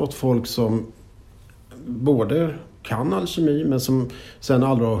har ju fått folk som både kan alkemi men som sen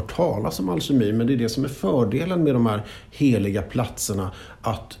aldrig har hört talas om alkemi. Men det är det som är fördelen med de här heliga platserna,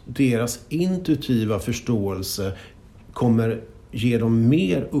 att deras intuitiva förståelse kommer ge dem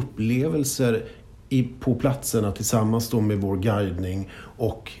mer upplevelser på platserna tillsammans då med vår guidning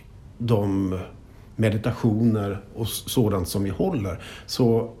och de meditationer och sådant som vi håller.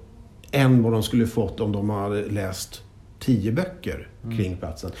 Så än vad de skulle fått om de hade läst 10 böcker kring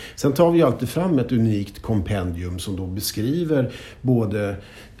platsen. Sen tar vi alltid fram ett unikt kompendium som då beskriver både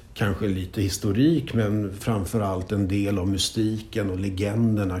kanske lite historik men framförallt en del av mystiken och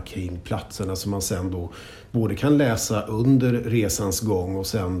legenderna kring platserna som man sen då både kan läsa under resans gång och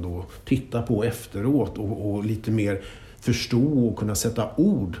sen då titta på efteråt och lite mer förstå och kunna sätta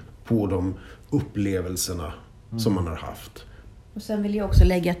ord på de upplevelserna som man har haft. Och sen vill jag också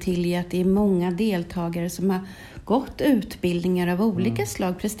lägga till att det är många deltagare som har gått utbildningar av olika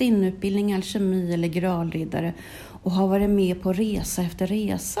slag, prästinneutbildning, alkemi eller gralriddare, och har varit med på resa efter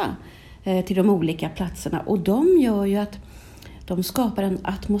resa till de olika platserna. Och de gör ju att de skapar en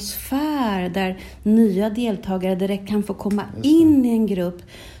atmosfär där nya deltagare direkt kan få komma in i en grupp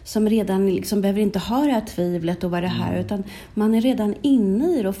som redan liksom behöver inte ha det här tvivlet och vara det här, utan man är redan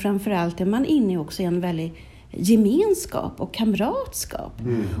inne i det, och framförallt är man inne också i en väldigt gemenskap och kamratskap.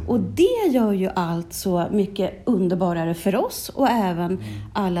 Och det gör ju allt så mycket underbarare för oss och även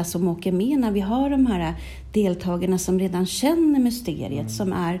alla som åker med, när vi har de här deltagarna som redan känner mysteriet,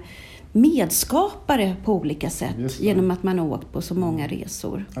 som är medskapare på olika sätt genom att man har åkt på så många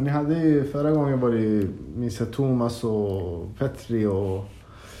resor. Ja, ni hade ju förra gången var det minns Thomas och Petri och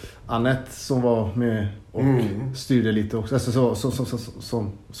Annette som var med och styrde lite också. Alltså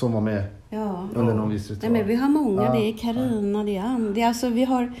som var med under någon viss ritual. Nej, men vi har många, det är Carina, det är Andy. Alltså vi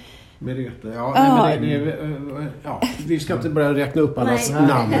har... Merete, vi ska inte börja räkna upp allas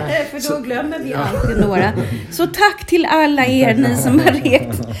namn. För då glömmer vi alltid några. Så tack till alla er, ni som har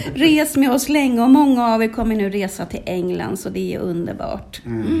rest med oss länge, och många av er kommer nu resa till England, så det är underbart.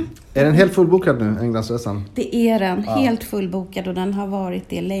 Är den helt fullbokad nu, Englandsresan? Det är den, helt fullbokad, och den har varit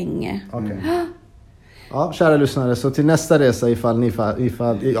det länge. Okay. Ja, kära lyssnare, så till nästa resa ifall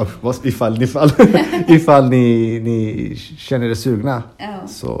ni känner er sugna.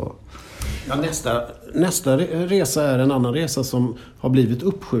 Så ja, nästa resa är en annan resa som har blivit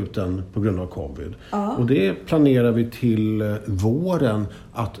uppskjuten på grund av covid. Och det planerar vi till våren,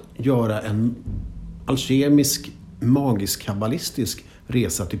 att göra en alkemisk, magisk, kabbalistisk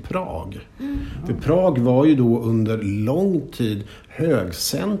resa till Prag. För Prag var ju då under lång tid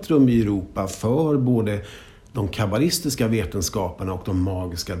högcentrum i Europa för både de kabbalistiska vetenskaperna och de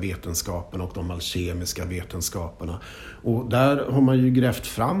magiska vetenskaperna och de alkemiska vetenskaperna. Och där har man ju grävt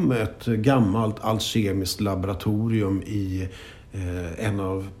fram ett gammalt alkemiskt laboratorium i en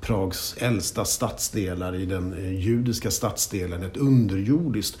av Prags äldsta stadsdelar, i den judiska stadsdelen, ett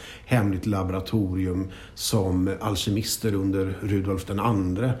underjordiskt hemligt laboratorium som alkemister under Rudolf II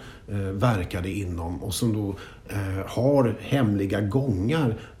verkade inom, och som då har hemliga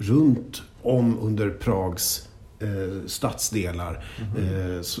gångar runt om under Prags stadsdelar.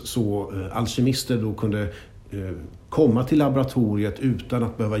 Så alkemister då kunde komma till laboratoriet utan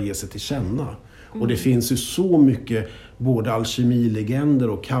att behöva ge sig till känna. Och det finns ju så mycket både alkemilegender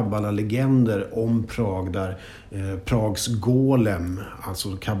och kabbalalegender om Prag, där Prags golem,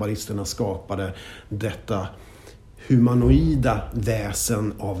 alltså kabbalisterna, skapade detta humanoida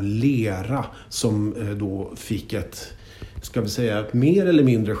väsen av lera som då fick ett, ska vi säga, ett mer eller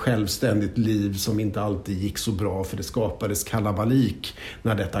mindre självständigt liv som inte alltid gick så bra, för det skapades kalabalik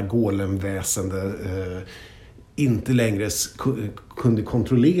när detta golemväsende inte längre kunde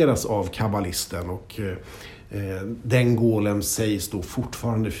kontrolleras av kabbalisten, och den golem sägs då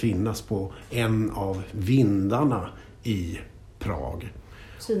fortfarande finnas på en av vindarna i Prag.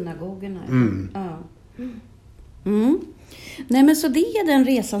 Synagogorna. Nej, men så det är den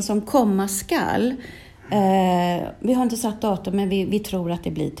resan som komma skall. Vi har inte satt datum, men vi tror att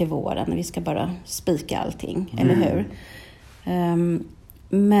det blir till våren. Vi ska bara spika allting, eller hur?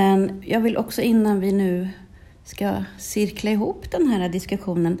 Men jag vill också, innan vi nu ska cirkla ihop den här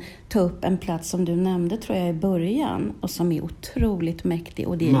diskussionen, ta upp en plats som du nämnde, tror jag, i början, och som är otroligt mäktig,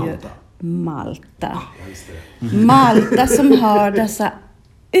 och det är ju Malta. Malta som har dessa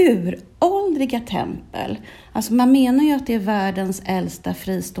uråldriga tempel. Alltså man menar ju att det är världens äldsta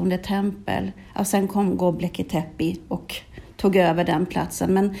fristående tempel. Och sen kom Göbekli Tepe och tog över den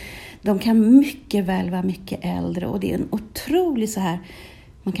platsen. Men de kan mycket väl vara mycket äldre, och det är en otrolig så här,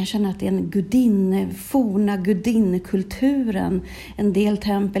 man kan känna att det är en forna gudinnekulturen. En del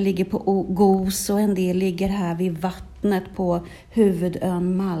tempel ligger på Gos och en del ligger här vid vattnet på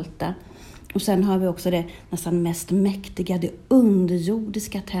huvudön Malta. Och sen har vi också det nästan mest mäktiga, det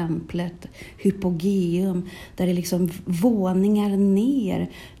underjordiska templet, Hypogeum, där det är liksom våningar ner,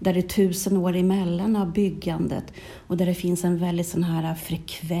 där det är 1000 år emellan av byggandet, och där det finns en väldigt sån här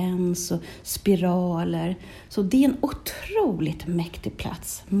frekvens och spiraler. Så det är en otroligt mäktig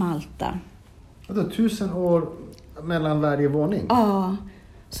plats, Malta. Och det är 1000 år mellan varje våning? Ja.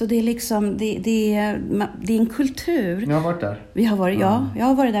 Så det är liksom, det är en kultur. Ni har varit där? Vi har varit, jag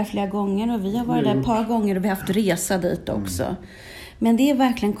har varit där flera gånger, och vi har varit där ett par gånger, och vi har haft resa dit också. Men det är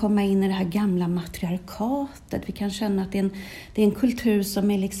verkligen komma in i det här gamla matriarkatet. Vi kan känna att det är en kultur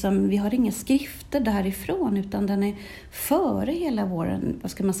som är liksom, vi har inga skrifter därifrån, utan den är före hela vår,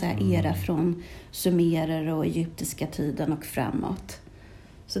 vad ska man säga, era från sumerer och egyptiska tiden och framåt.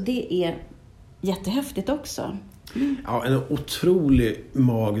 Så det är jättehäftigt också. Ja, en otrolig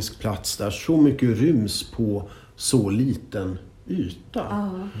magisk plats där så mycket ryms på så liten yta.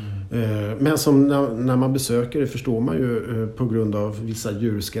 Men som när man besöker det förstår man ju på grund av vissa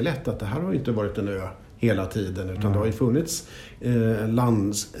djurskelett att det här har inte varit en ö hela tiden, utan det har ju funnits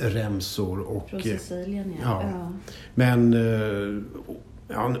landsremsor och från Sicilien, ja. Men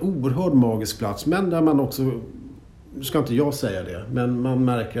en oerhörd magisk plats, men där man också, ska inte jag säga det, men man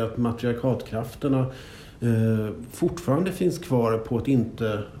märker att matriarkatkrafterna fortfarande finns kvar på ett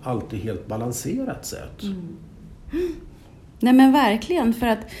inte alltid helt balanserat sätt. Nej, men verkligen, för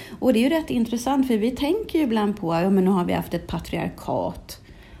att, och det är ju rätt intressant, för vi tänker ju ibland på, men nu har vi haft ett patriarkat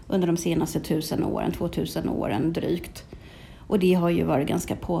under de senaste 2000 åren drygt, och det har ju varit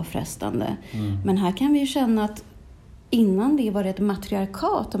ganska påfrestande. Men här kan vi ju känna att innan det var det ett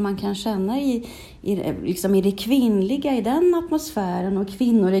matriarkat, och man kan känna liksom i det kvinnliga, i den atmosfären, och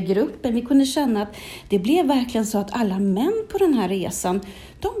kvinnor i gruppen. Vi kunde känna att det blev verkligen så att alla män på den här resan,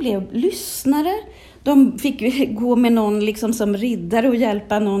 de blev lyssnare. De fick gå med någon liksom som riddare och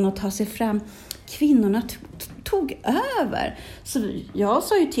hjälpa någon att ta sig fram. Kvinnorna tog över. Så jag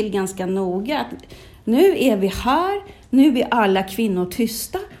sa ju till ganska noga att nu är vi här, nu är alla kvinnor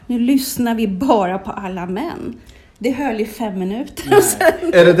tysta, nu lyssnar vi bara på alla män. Det höll i 5 minuter.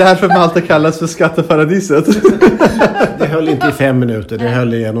 Är det därför Malta kallas för skatteparadiset? Det höll inte i 5 minuter, det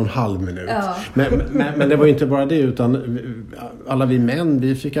höll i 1,5 minut. Ja. Men det var inte bara det, utan alla vi män,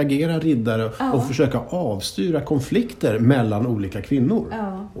 vi fick agera riddare och försöka avstyra konflikter mellan olika kvinnor.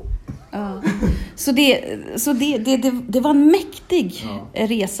 Ja. Så det var en mäktig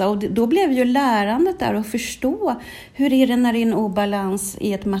resa, och då blev ju lärandet där att förstå hur är det när det är en obalans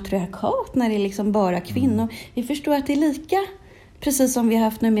i ett matriarkat, när det är liksom bara kvinnor. Vi förstår att det är lika, precis som vi har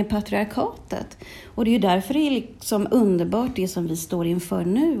haft nu med patriarkatet. Och det är ju därför det är liksom underbart det som vi står inför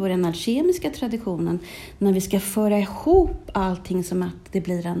nu, och den alkemiska traditionen, när vi ska föra ihop allting som att det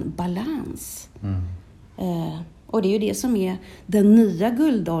blir en balans. Och det är ju det som är den nya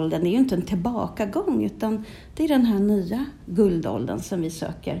guldåldern. Det är ju inte en tillbakagång, utan det är den här nya guldåldern som vi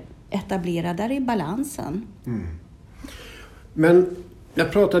söker etablera. Där är balansen. Men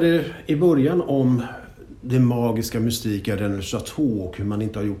jag pratade i början om det magiska mystika den Chateau, och hur man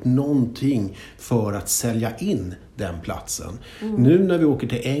inte har gjort någonting för att sälja in den platsen. Nu när vi åker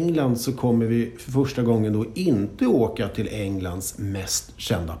till England så kommer vi för första gången då inte åka till Englands mest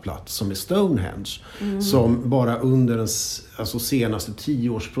kända plats, som är Stonehenge. Som bara under den senaste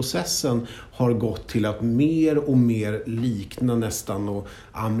 10-årsprocessen har gått till att mer och mer likna nästan och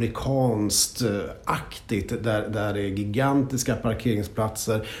amerikanskt aktigt, där det är gigantiska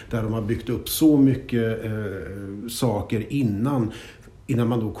parkeringsplatser, där de har byggt upp så mycket saker innan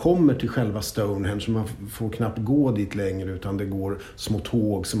man då kommer till själva Stonehenge, så man får knappt gå dit längre, utan det går små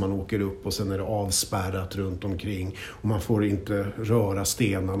tåg som man åker upp, och sen är det avspärrat runt omkring, och man får inte röra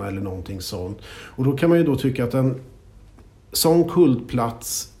stenarna eller någonting sånt. Och då kan man ju då tycka att en sån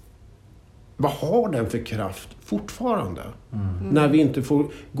kultplats, vad har den för kraft fortfarande? När vi inte får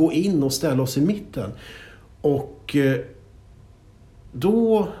gå in och ställa oss i mitten. Och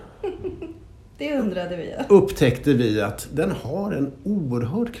då Det undrade vi. upptäckte vi att den har en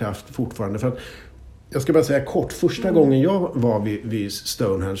oerhörd kraft fortfarande. För att, jag ska bara säga kort, första gången jag var vid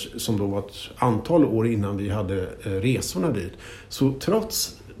Stonehenge, som då var ett antal år innan vi hade resorna dit, så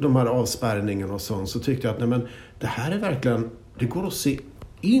trots de här avspärrningarna och sånt, så tyckte jag att nej, men det här är verkligen, det går att se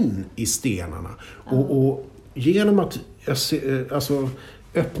in i stenarna. Och genom att jag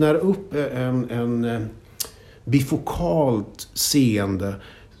öppnar upp en bifokalt seende,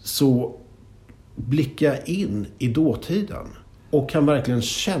 så blickar jag in i dåtiden och kan verkligen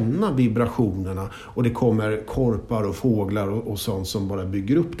känna vibrationerna, och det kommer korpar och fåglar och sånt som bara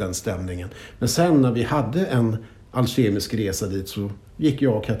bygger upp den stämningen. Men sen när vi hade en alkemisk resa dit, så gick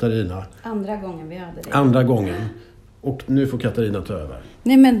jag och Katarina Andra gången vi hade det. andra gången. Och nu får Katarina ta över.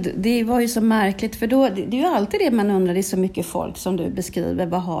 Nej, men det var ju så märkligt, för då, det är ju alltid det man undrar, det är så mycket folk som du beskriver,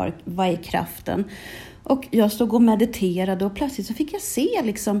 vad är kraften? Och jag stod och mediterade, och plötsligt så fick jag se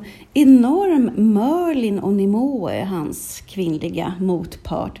liksom enorm Merlin och Nimue, hans kvinnliga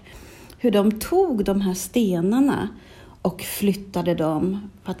motpart, hur de tog de här stenarna och flyttade dem,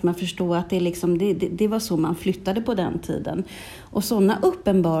 för att man förstår att det var så man flyttade på den tiden. Och sådana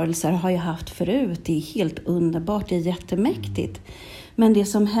uppenbarelser har jag haft förut. Det är helt underbart, det är jättemäktigt. Men det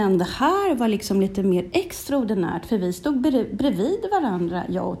som hände här var liksom lite mer extraordinärt, för vi stod bredvid varandra,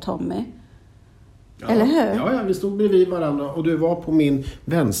 jag och Tohmi. Ja, eller hur? Ja, vi stod bredvid varandra, och du var på min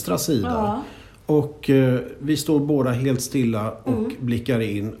vänstra sida. Ja. Och vi står båda helt stilla och blickar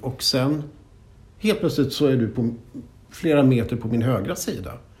in, och sen helt plötsligt så är du på flera meter på min högra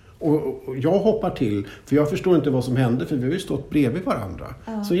sida. Och jag hoppar till, för jag förstår inte vad som hände, för vi har ju stått bredvid varandra.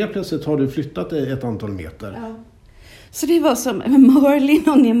 Ja. Så helt plötsligt har du flyttat dig ett antal meter. Ja. Så det var som Merlin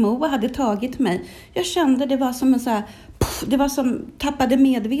och Nimue hade tagit mig. Jag kände det var som en så här, det var som tappade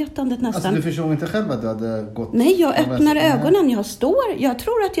medvetandet nästan. Alltså du förstod inte själv att du hade gått... Nej, jag öppnar ögonen. Jag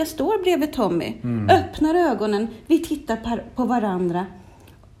tror att jag står bredvid Tohmi. Öppnar ögonen. Vi tittar på varandra.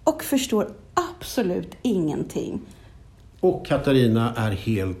 Och förstår absolut ingenting. Och Katarina är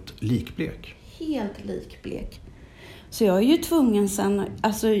helt likblek. Helt likblek. Så jag är ju tvungen sen,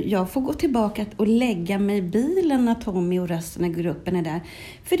 alltså jag får gå tillbaka och lägga mig i bilen när Tohmi och resten av gruppen är där.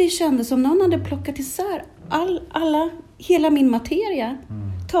 För det kändes som någon hade plockat isär hela min materia.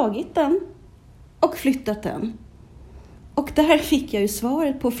 Tagit den och flyttat den. Och där fick jag ju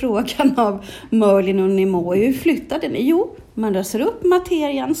svaret på frågan av Merlin och Nimue. Hur flyttade ni? Jo, man löser upp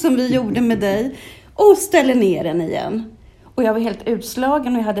materian som vi gjorde med dig och ställer ner den igen. Och jag var helt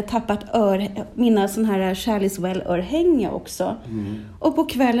utslagen, och jag hade tappat mina sån här kärleksväll-örhänge också. Och på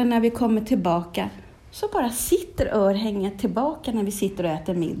kvällen när vi kommer tillbaka, så bara sitter örhänget tillbaka när vi sitter och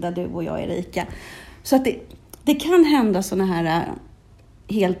äter middag, du och jag, Erika. Så att det kan hända såna här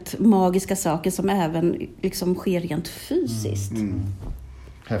helt magiska saker som även liksom sker rent fysiskt.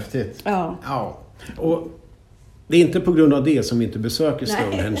 Häftigt. Ja. Och det är inte på grund av det som vi inte besöker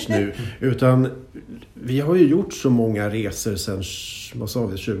Stonehenge nu, utan vi har ju gjort så många resor sedan, vad sa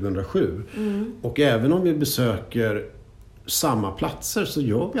vi, 2007. Och även om vi besöker samma platser, så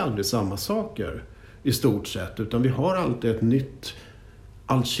gör vi aldrig samma saker i stort sett, utan vi har alltid ett nytt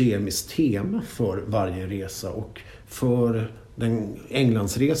alkemiskt tema för varje resa. Och för den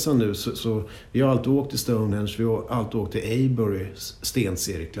Englandsresan nu, så vi har alltid åkt till Stonehenge, vi har alltid åkt till Aveburys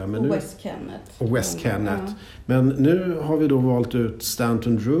stencirklar. Men och West Kennet. Men nu har vi då valt ut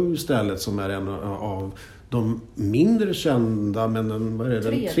Stanton Drew istället, som är en av de mindre kända, men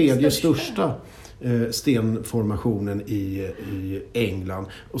den tredje största stenformationen i England,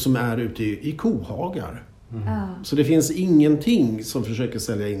 och som är ute i kohagar. Så det finns ingenting som försöker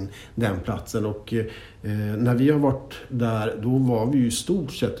sälja in den platsen. Och när vi har varit där, då var vi ju i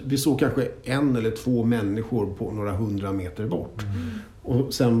stort sett, vi såg kanske 1 eller 2 människor på några 100 meter bort.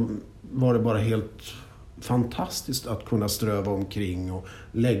 Och sen var det bara helt fantastiskt att kunna ströva omkring och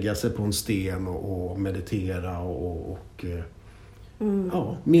lägga sig på en sten och meditera och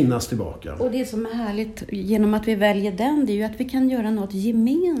minnas tillbaka. Och det som är härligt genom att vi väljer den, det är ju att vi kan göra något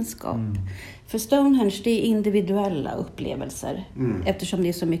gemenskap. För Stonehenge, det är individuella upplevelser, eftersom det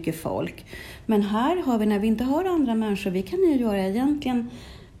är så mycket folk. Men här har vi, när vi inte har andra människor, vi kan ju göra egentligen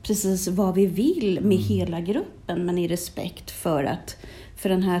precis vad vi vill med hela gruppen, men i respekt för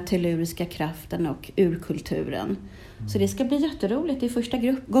den här telluriska kraften och urkulturen. Så det ska bli jätteroligt. Det är första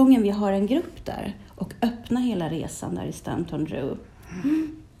gången vi har en grupp där och öppna hela resan där i Stanton Drew.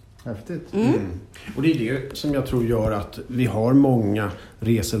 Häftigt. Och det är det som jag tror gör att vi har många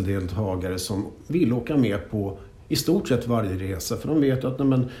reseldeltagare som vill åka med på i stort sett varje resa. För de vet att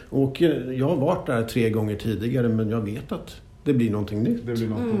jag har varit där 3 gånger tidigare, men jag vet att det blir någonting nytt. Det blir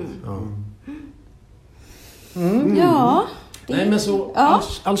något nytt. Ja. Ja. Nej, men så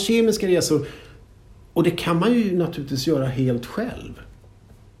alkemiska resor. Och det kan man ju naturligtvis göra helt själv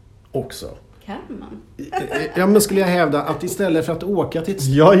också. Kan man? Ja, men skulle jag hävda att istället för att åka till ett...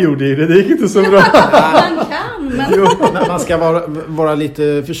 Jag gjorde det gick inte så bra. Man kan, men... Man ska vara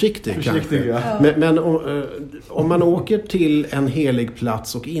lite försiktig kanske. Ja. Men om man åker till en helig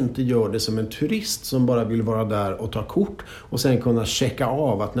plats och inte gör det som en turist som bara vill vara där och ta kort och sen kunna checka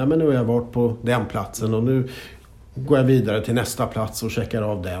av att nej, men nu har jag varit på den platsen och nu går jag vidare till nästa plats och checkar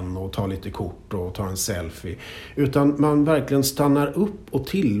av den och tar lite kort och tar en selfie. Utan man verkligen stannar upp och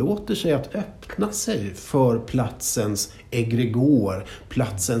tillåter sig att öppna sig för platsens egregor,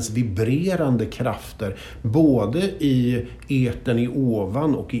 platsens vibrerande krafter, både i etern i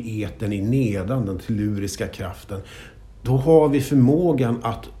ovan och i etern i nedan, den telluriska kraften. Då har vi förmågan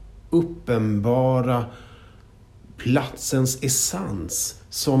att uppenbara platsens essens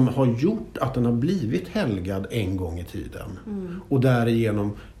som har gjort att den har blivit helgad en gång i tiden. Och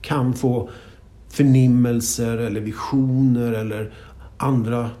därigenom kan få förnimmelser eller visioner eller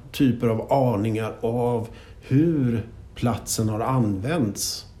andra typer av aningar av hur platsen har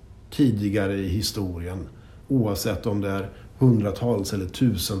använts tidigare i historien, oavsett om det är hundratals eller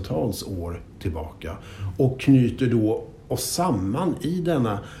tusentals år tillbaka, och knyter då oss samman i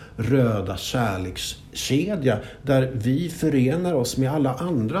denna röda kärlekskedja där vi förenar oss med alla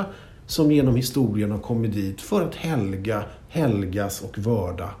andra som genom historien har kommit dit för att helgas och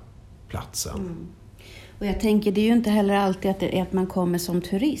vörda platsen. Och jag tänker, det är ju inte heller alltid att man kommer som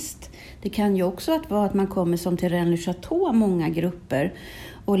turist. Det kan ju också vara att man kommer som till Rennes Chateau, många grupper,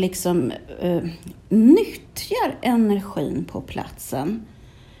 och liksom nyttjar energin på platsen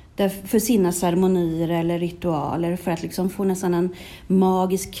för sina ceremonier eller ritualer, för att liksom få nästan en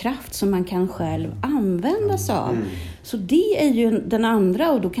magisk kraft som man kan själv använda sig av. Så det är ju den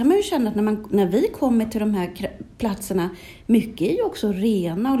andra, och då kan man ju känna att när vi kommer till de här platserna, mycket är ju också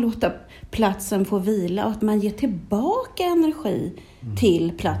rena och låta platsen få vila, och att man ger tillbaka energi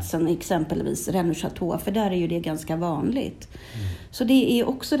till platsen, exempelvis Rennes Chateau, för där är ju det ganska vanligt. Så det är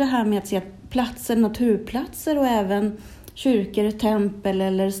också det här med att se att platser, naturplatser och även kyrkor, tempel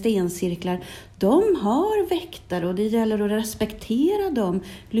eller stencirklar, de har väktare, och det gäller att respektera dem,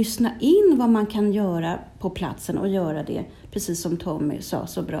 lyssna in vad man kan göra på platsen och göra det, precis som Tohmi sa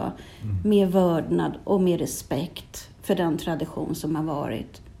så bra, med vördnad och med respekt för den tradition som har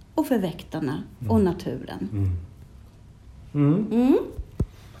varit och för väktarna och naturen.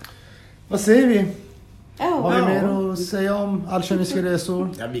 Vad säger vi? Ja. Har vi mer att säga om alkemiska resor?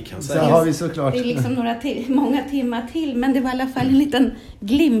 Ja, vi kan Så säga. har vi såklart. Det är liksom många timmar till, men det var i alla fall en liten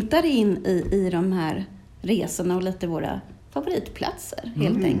glimtare in i de här resorna och lite våra favoritplatser,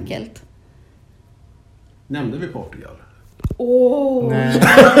 helt enkelt. Nämnde vi Portugal? Nej.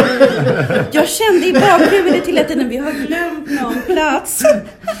 Jag kände i bakhuvudet till att vi har glömt någon plats.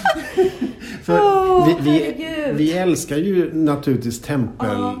 För vi älskar ju naturligtvis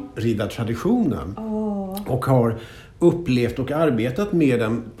tempelriddartraditionen och har upplevt och arbetat med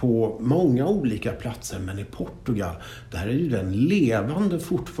den på många olika platser. Men i Portugal, där är ju den levande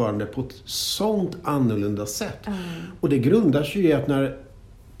fortfarande på ett sånt annorlunda sätt. Och det grundar sig i att när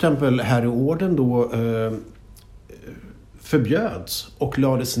tempelherreorden då förbjöds och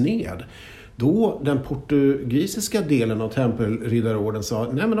lades ned, då den portugisiska delen av tempelriddarorden sa,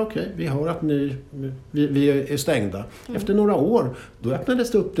 nej men okej, vi hör att vi är stängda. Efter några år, då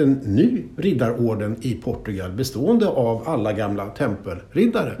öppnades det upp en ny riddarorden i Portugal, bestående av alla gamla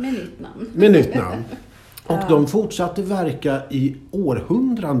tempelriddare. Med nytt namn. Och de fortsatte verka i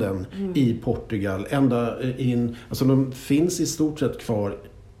århundraden i Portugal, ända in, alltså de finns i stort sett kvar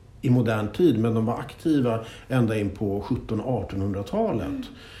i modern tid, men de var aktiva ända in på 1700-1800-talet.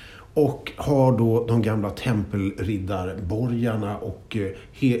 Och har då de gamla tempelriddarborgarna och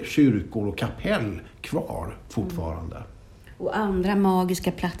kyrkor och kapell kvar fortfarande. Och andra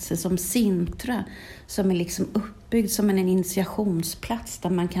magiska platser som Sintra, som är liksom uppbyggd som en initiationsplats där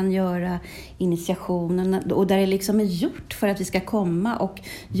man kan göra initiationen, och där det liksom är gjort för att vi ska komma och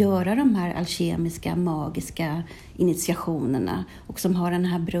göra de här alkemiska, magiska initiationerna, och som har den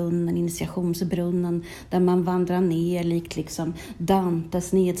här brunnen, initiationsbrunnen, där man vandrar ner likt liksom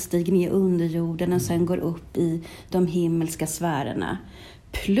Dantes nedstigning i underjorden och sen går upp i de himmelska sfärerna.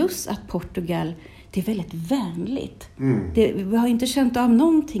 Plus att Portugal, det är väldigt vänligt. Vi har inte känt av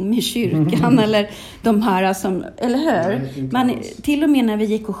någonting med kyrkan eller de här som, eller hur? Till och med när vi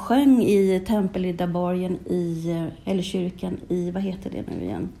gick och sjöng i tempelriddarborgen eller kyrkan i, vad heter det nu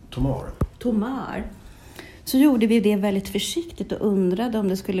igen? Tomar. Så gjorde vi det väldigt försiktigt och undrade om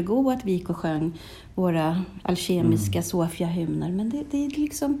det skulle gå att vi gick och sjöng våra alkemiska Sofia-hymner. Men det är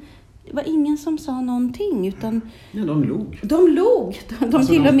liksom Det var ingen som sa någonting, utan... Ja, de log. De log. De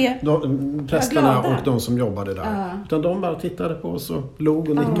alltså till och med... Prästerna och de som jobbade där. Ja. Utan de bara tittade på oss och log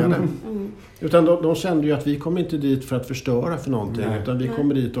och nickade. Utan de kände ju att vi kommer inte dit för att förstöra för någonting. Nej. Utan vi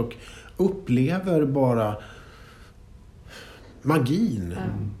kommer dit och upplever bara magin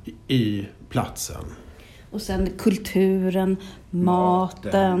i platsen. Och sen kulturen,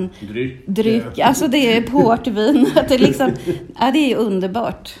 maten, dryck. Alltså det är portvin. Det är liksom, ja, det är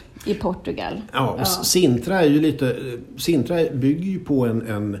underbart i Portugal. Ja, Sintra är ju Sintra bygger ju på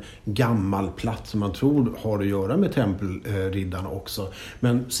en gammal plats som man tror har att göra med tempelriddarna också.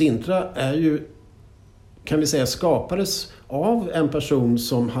 Men Sintra är ju, kan vi säga, skapades av en person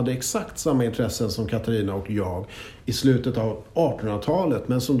som hade exakt samma intressen som Katarina och jag i slutet av 1800-talet,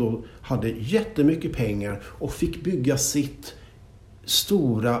 men som då hade jättemycket pengar och fick bygga sitt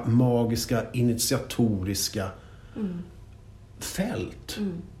stora, magiska, initiatoriska fält.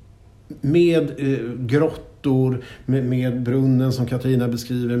 Med grottor, med brunnen som Katarina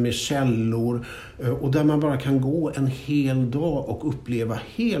beskriver, med källor, och där man bara kan gå en hel dag och uppleva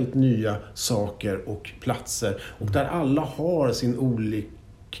helt nya saker och platser, och där alla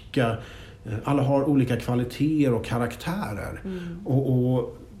har olika kvaliteter och karaktärer.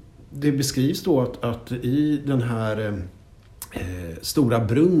 Och det beskrivs då att i den här stora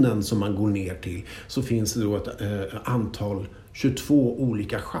brunnen som man går ner till så finns det då ett antal 22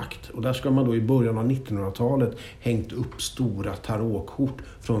 olika schakt, och där ska man då i början av 1900-talet hängt upp stora tarotkort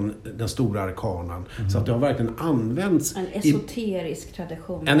från den stora arkanan. Så att det har verkligen använts en esoterisk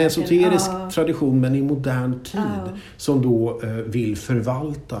tradition. En esoterisk tradition, men i modern tid, som då vill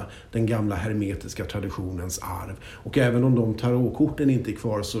förvalta den gamla hermetiska traditionens arv. Och även om de tarotkorten inte är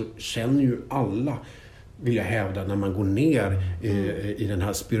kvar, så känner ju alla, vill jag hävda, när man går ner i den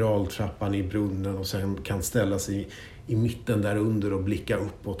här spiraltrappan i brunnen och sen kan ställa sig i mitten där under och blicka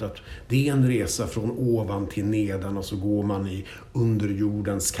uppåt, att det är en resa från ovan till nedan, och så går man i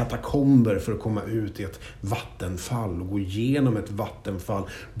underjordens katakomber för att komma ut i ett vattenfall och gå igenom ett vattenfall,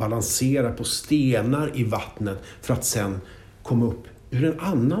 balansera på stenar i vattnet för att sen komma upp ur en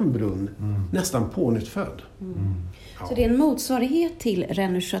annan brunn, nästan pånyttfödd. Ja. Så det är en motsvarighet till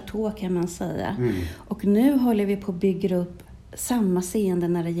Rennes Chateau, kan man säga. Och nu håller vi på att bygga upp samma seende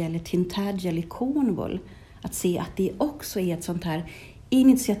när det gäller Tintagel i Cornwall. Att se att det också är ett sånt här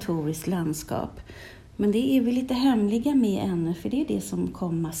initiatoriskt landskap. Men det är vi lite hemliga med ännu, för det är det som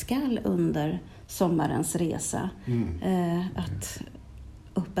komma skall under sommarens resa. Att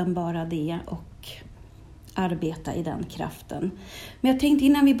uppenbara det och arbeta i den kraften. Men jag tänkte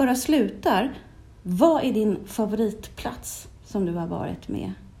innan vi bara slutar, vad är din favoritplats som du har varit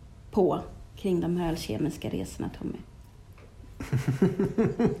med på kring de här alkemiska resorna, Tohmi?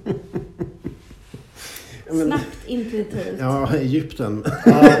 Snabbt, intuitivt. Ja, Egypten.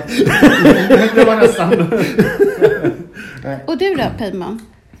 Det var nästan. Och du då, Pejman?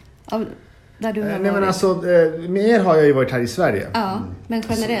 Där du har varit? Nej, men alltså, med er har jag ju varit här i Sverige. Ja, men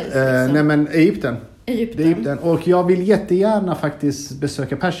generellt. Liksom. Nej, men Egypten. Och jag vill jättegärna faktiskt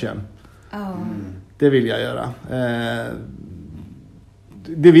besöka Persien. Det vill jag göra.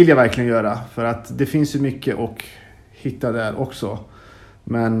 Det vill jag verkligen göra. För att det finns ju mycket att hitta där också.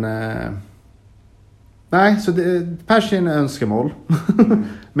 Men... Nej, så Persien är önskemål.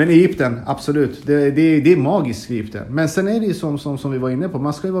 Men Egypten, absolut. Det är magiskt i Egypten. Men sen är det ju som vi var inne på.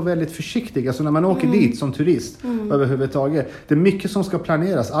 Man ska ju vara väldigt försiktig. Alltså när man åker dit som turist överhuvudtaget. Det är mycket som ska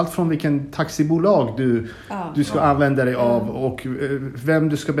planeras. Allt från vilken taxibolag du ska använda dig av. Och vem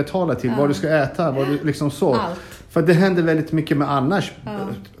du ska betala till. Vad du ska äta. Vad du, liksom så. Allt. För det händer väldigt mycket med annars.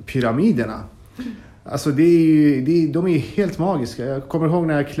 Pyramiderna. Alltså de är helt magiska. Jag kommer ihåg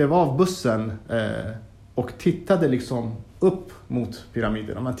när jag klev av bussen och tittade liksom upp mot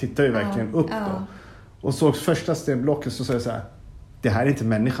pyramiderna. Man tittar ju verkligen upp då. Och såg första stenblocket, så sa jag så här: det här är inte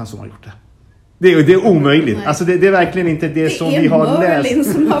människan som har gjort det. Det är omöjligt. Alltså det är verkligen inte det som vi har läst. Det är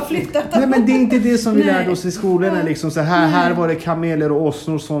som har flyttat. Nej, men det är inte det som vi lärde oss i skolorna. Liksom, så här var det kameler och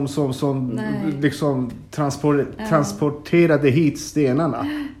åsnor som liksom transporterade hit stenarna.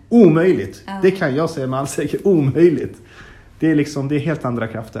 Omöjligt. Det kan jag säga med all säkerhet. Omöjligt. Det är helt andra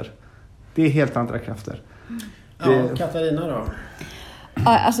krafter. Ja, Katarina då?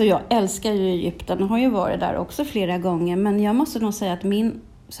 Alltså jag älskar ju Egypten och har ju varit där också flera gånger. Men jag måste nog säga att min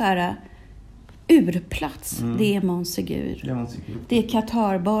så här urplats, det är Musik. Det är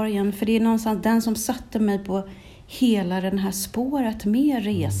Katarborgen. För det är någonstans den som satte mig på hela den här spåret med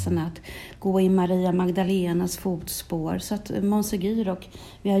resan, att gå i Maria Magdalenas fotspår. Så att Musik, och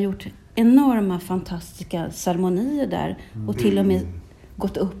vi har gjort enorma fantastiska ceremonier där. Och till och med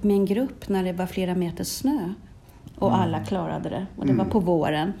gått upp med en grupp när det var flera meter snö. Och alla klarade det. Och det var på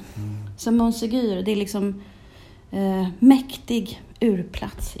våren. Så Musik, det är liksom mäktig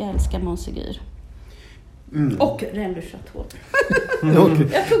urplats. Jag älskar Musik. Och Rennes Chateau.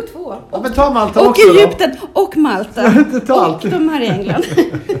 Jag tog 2. Ja, men ta Malta och också Egypten och Malta. Och de här i England.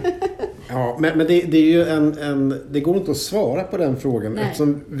 Ja, men det är ju det går inte att svara på den frågan. Nej.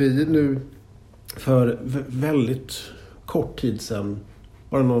 Eftersom vi nu för väldigt kort tid sedan,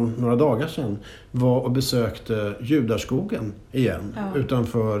 bara några dagar sedan, var och besökte Judarskogen igen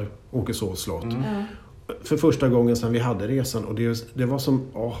utanför Åkesås slott. För första gången sedan vi hade resan, och det var som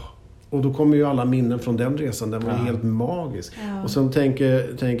och då kommer ju alla minnen från den resan, den var helt magisk. Och sen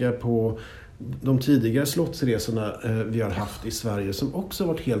tänker jag på de tidigare slottsresorna vi har haft i Sverige, som också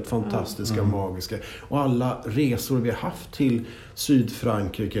varit helt fantastiska och magiska. Och alla resor vi har haft till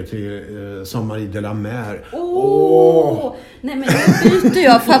Sydfrankrike, till Marie de la Mer. Nej, men nu byter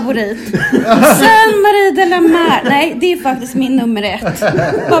jag favorit. Sen Marie de la Mer. Nej, det är faktiskt min nummer 1.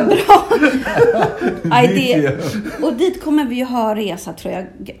 Vad bra. Och dit kommer vi ju ha resa, tror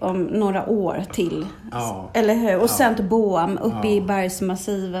jag, om några år till. Eller hur? Och sen till Boam, uppe i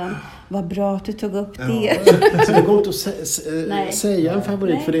bergsmassiven. Vad bra att du tog upp det. Så det går inte att säga en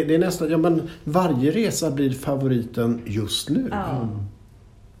favorit. Nej. För det är nästan, men varje resa blir favoriten just nu. Ja.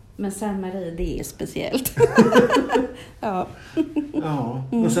 Men Saint-Marie, det är speciellt.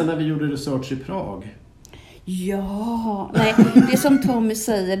 Men sen när vi gjorde research i Prag. Ja, nej, det är som Tohmi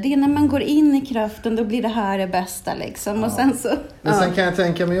säger, det är när man går in i kraften, då blir det här det bästa liksom. Och sen så, men sen kan jag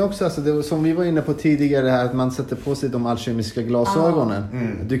tänka mig också, alltså, det var, som vi var inne på tidigare här, att man sätter på sig de alkemiska glasögonen.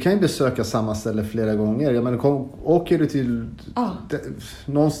 Du kan ju besöka samma ställe flera gånger. Jag menar, åker du till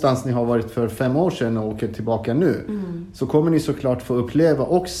någonstans ni har varit för 5 år sedan och åker tillbaka nu, så kommer ni såklart få uppleva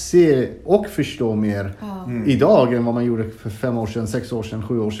och se och förstå mer idag än vad man gjorde för 5 år sedan, 6 år sedan,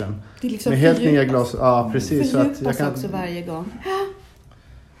 7 år sedan. Det är liksom med helt nya glas. Ja, precis. Så att jag kan också varje gång.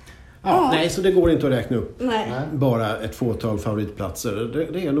 Nej, så det går inte att räkna upp. Nej. Bara ett fåtal favoritplatser.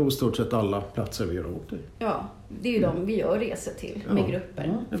 Det är nog stort sett alla platser vi gör åt. Ja, det är ju de vi gör resor till med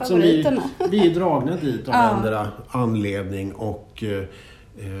grupper. Favoriterna. Vi är dragna dit av andra anledning, och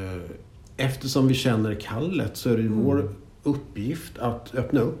eftersom vi känner kallet, så är det ju vår uppgift att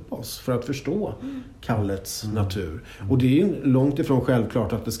öppna upp oss för att förstå kallets natur. Och det är ju långt ifrån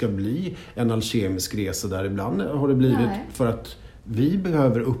självklart att det ska bli en alkemisk resa där. Ibland har det blivit för att vi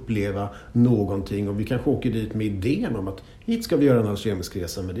behöver uppleva någonting, och vi kanske åker dit med idén om att hit ska vi göra en alkemisk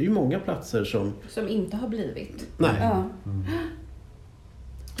resa, men det är ju många platser som inte har blivit. Nej.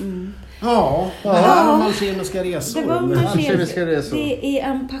 Det här var alkemiska resor. Det var alkemiska resor. Det är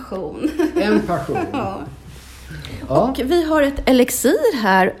en passion. En passion. Och vi har ett elixir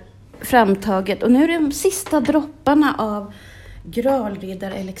här framtaget, och nu är det de sista dropparna av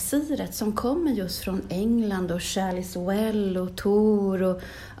graalriddarelixiret som kommer just från England och Chalice och Tor och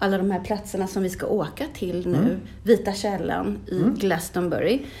alla de här platserna som vi ska åka till nu. Vita källan i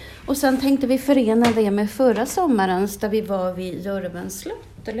Glastonbury. Och sen tänkte vi förena det med förra sommarens, där vi var vid Jörvens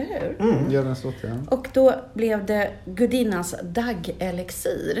slott, eller hur? Jörvens slott, ja. Och då blev det gudinnans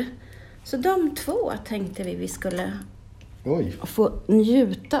daggelixir. Så de 2 tänkte vi skulle få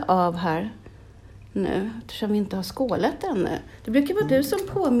njuta av här nu, eftersom vi inte har skålat ännu. Det brukar vara du som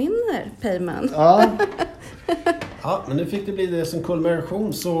påminner, Pejman. Ja, men nu fick det bli det som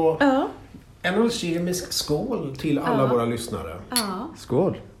kulmination, så en alkemisk skål till alla våra lyssnare.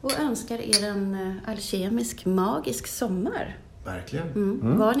 Skål! Och önskar er en alkemisk, magisk sommar.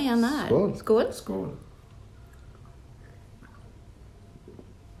 Verkligen. Var ni än är. Skål! Skål! Skål!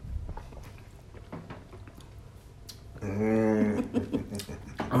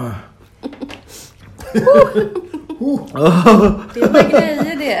 Det var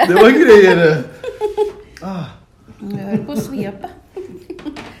grejer det. Det var grejer det. Jag höll på att svepa.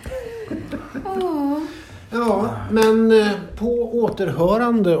 Ja, men på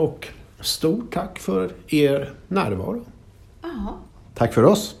återhörande, och stort tack för er närvaro. Tack för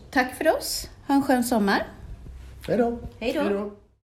oss. Tack för oss. Ha en skön sommar. Hej då. Hej då.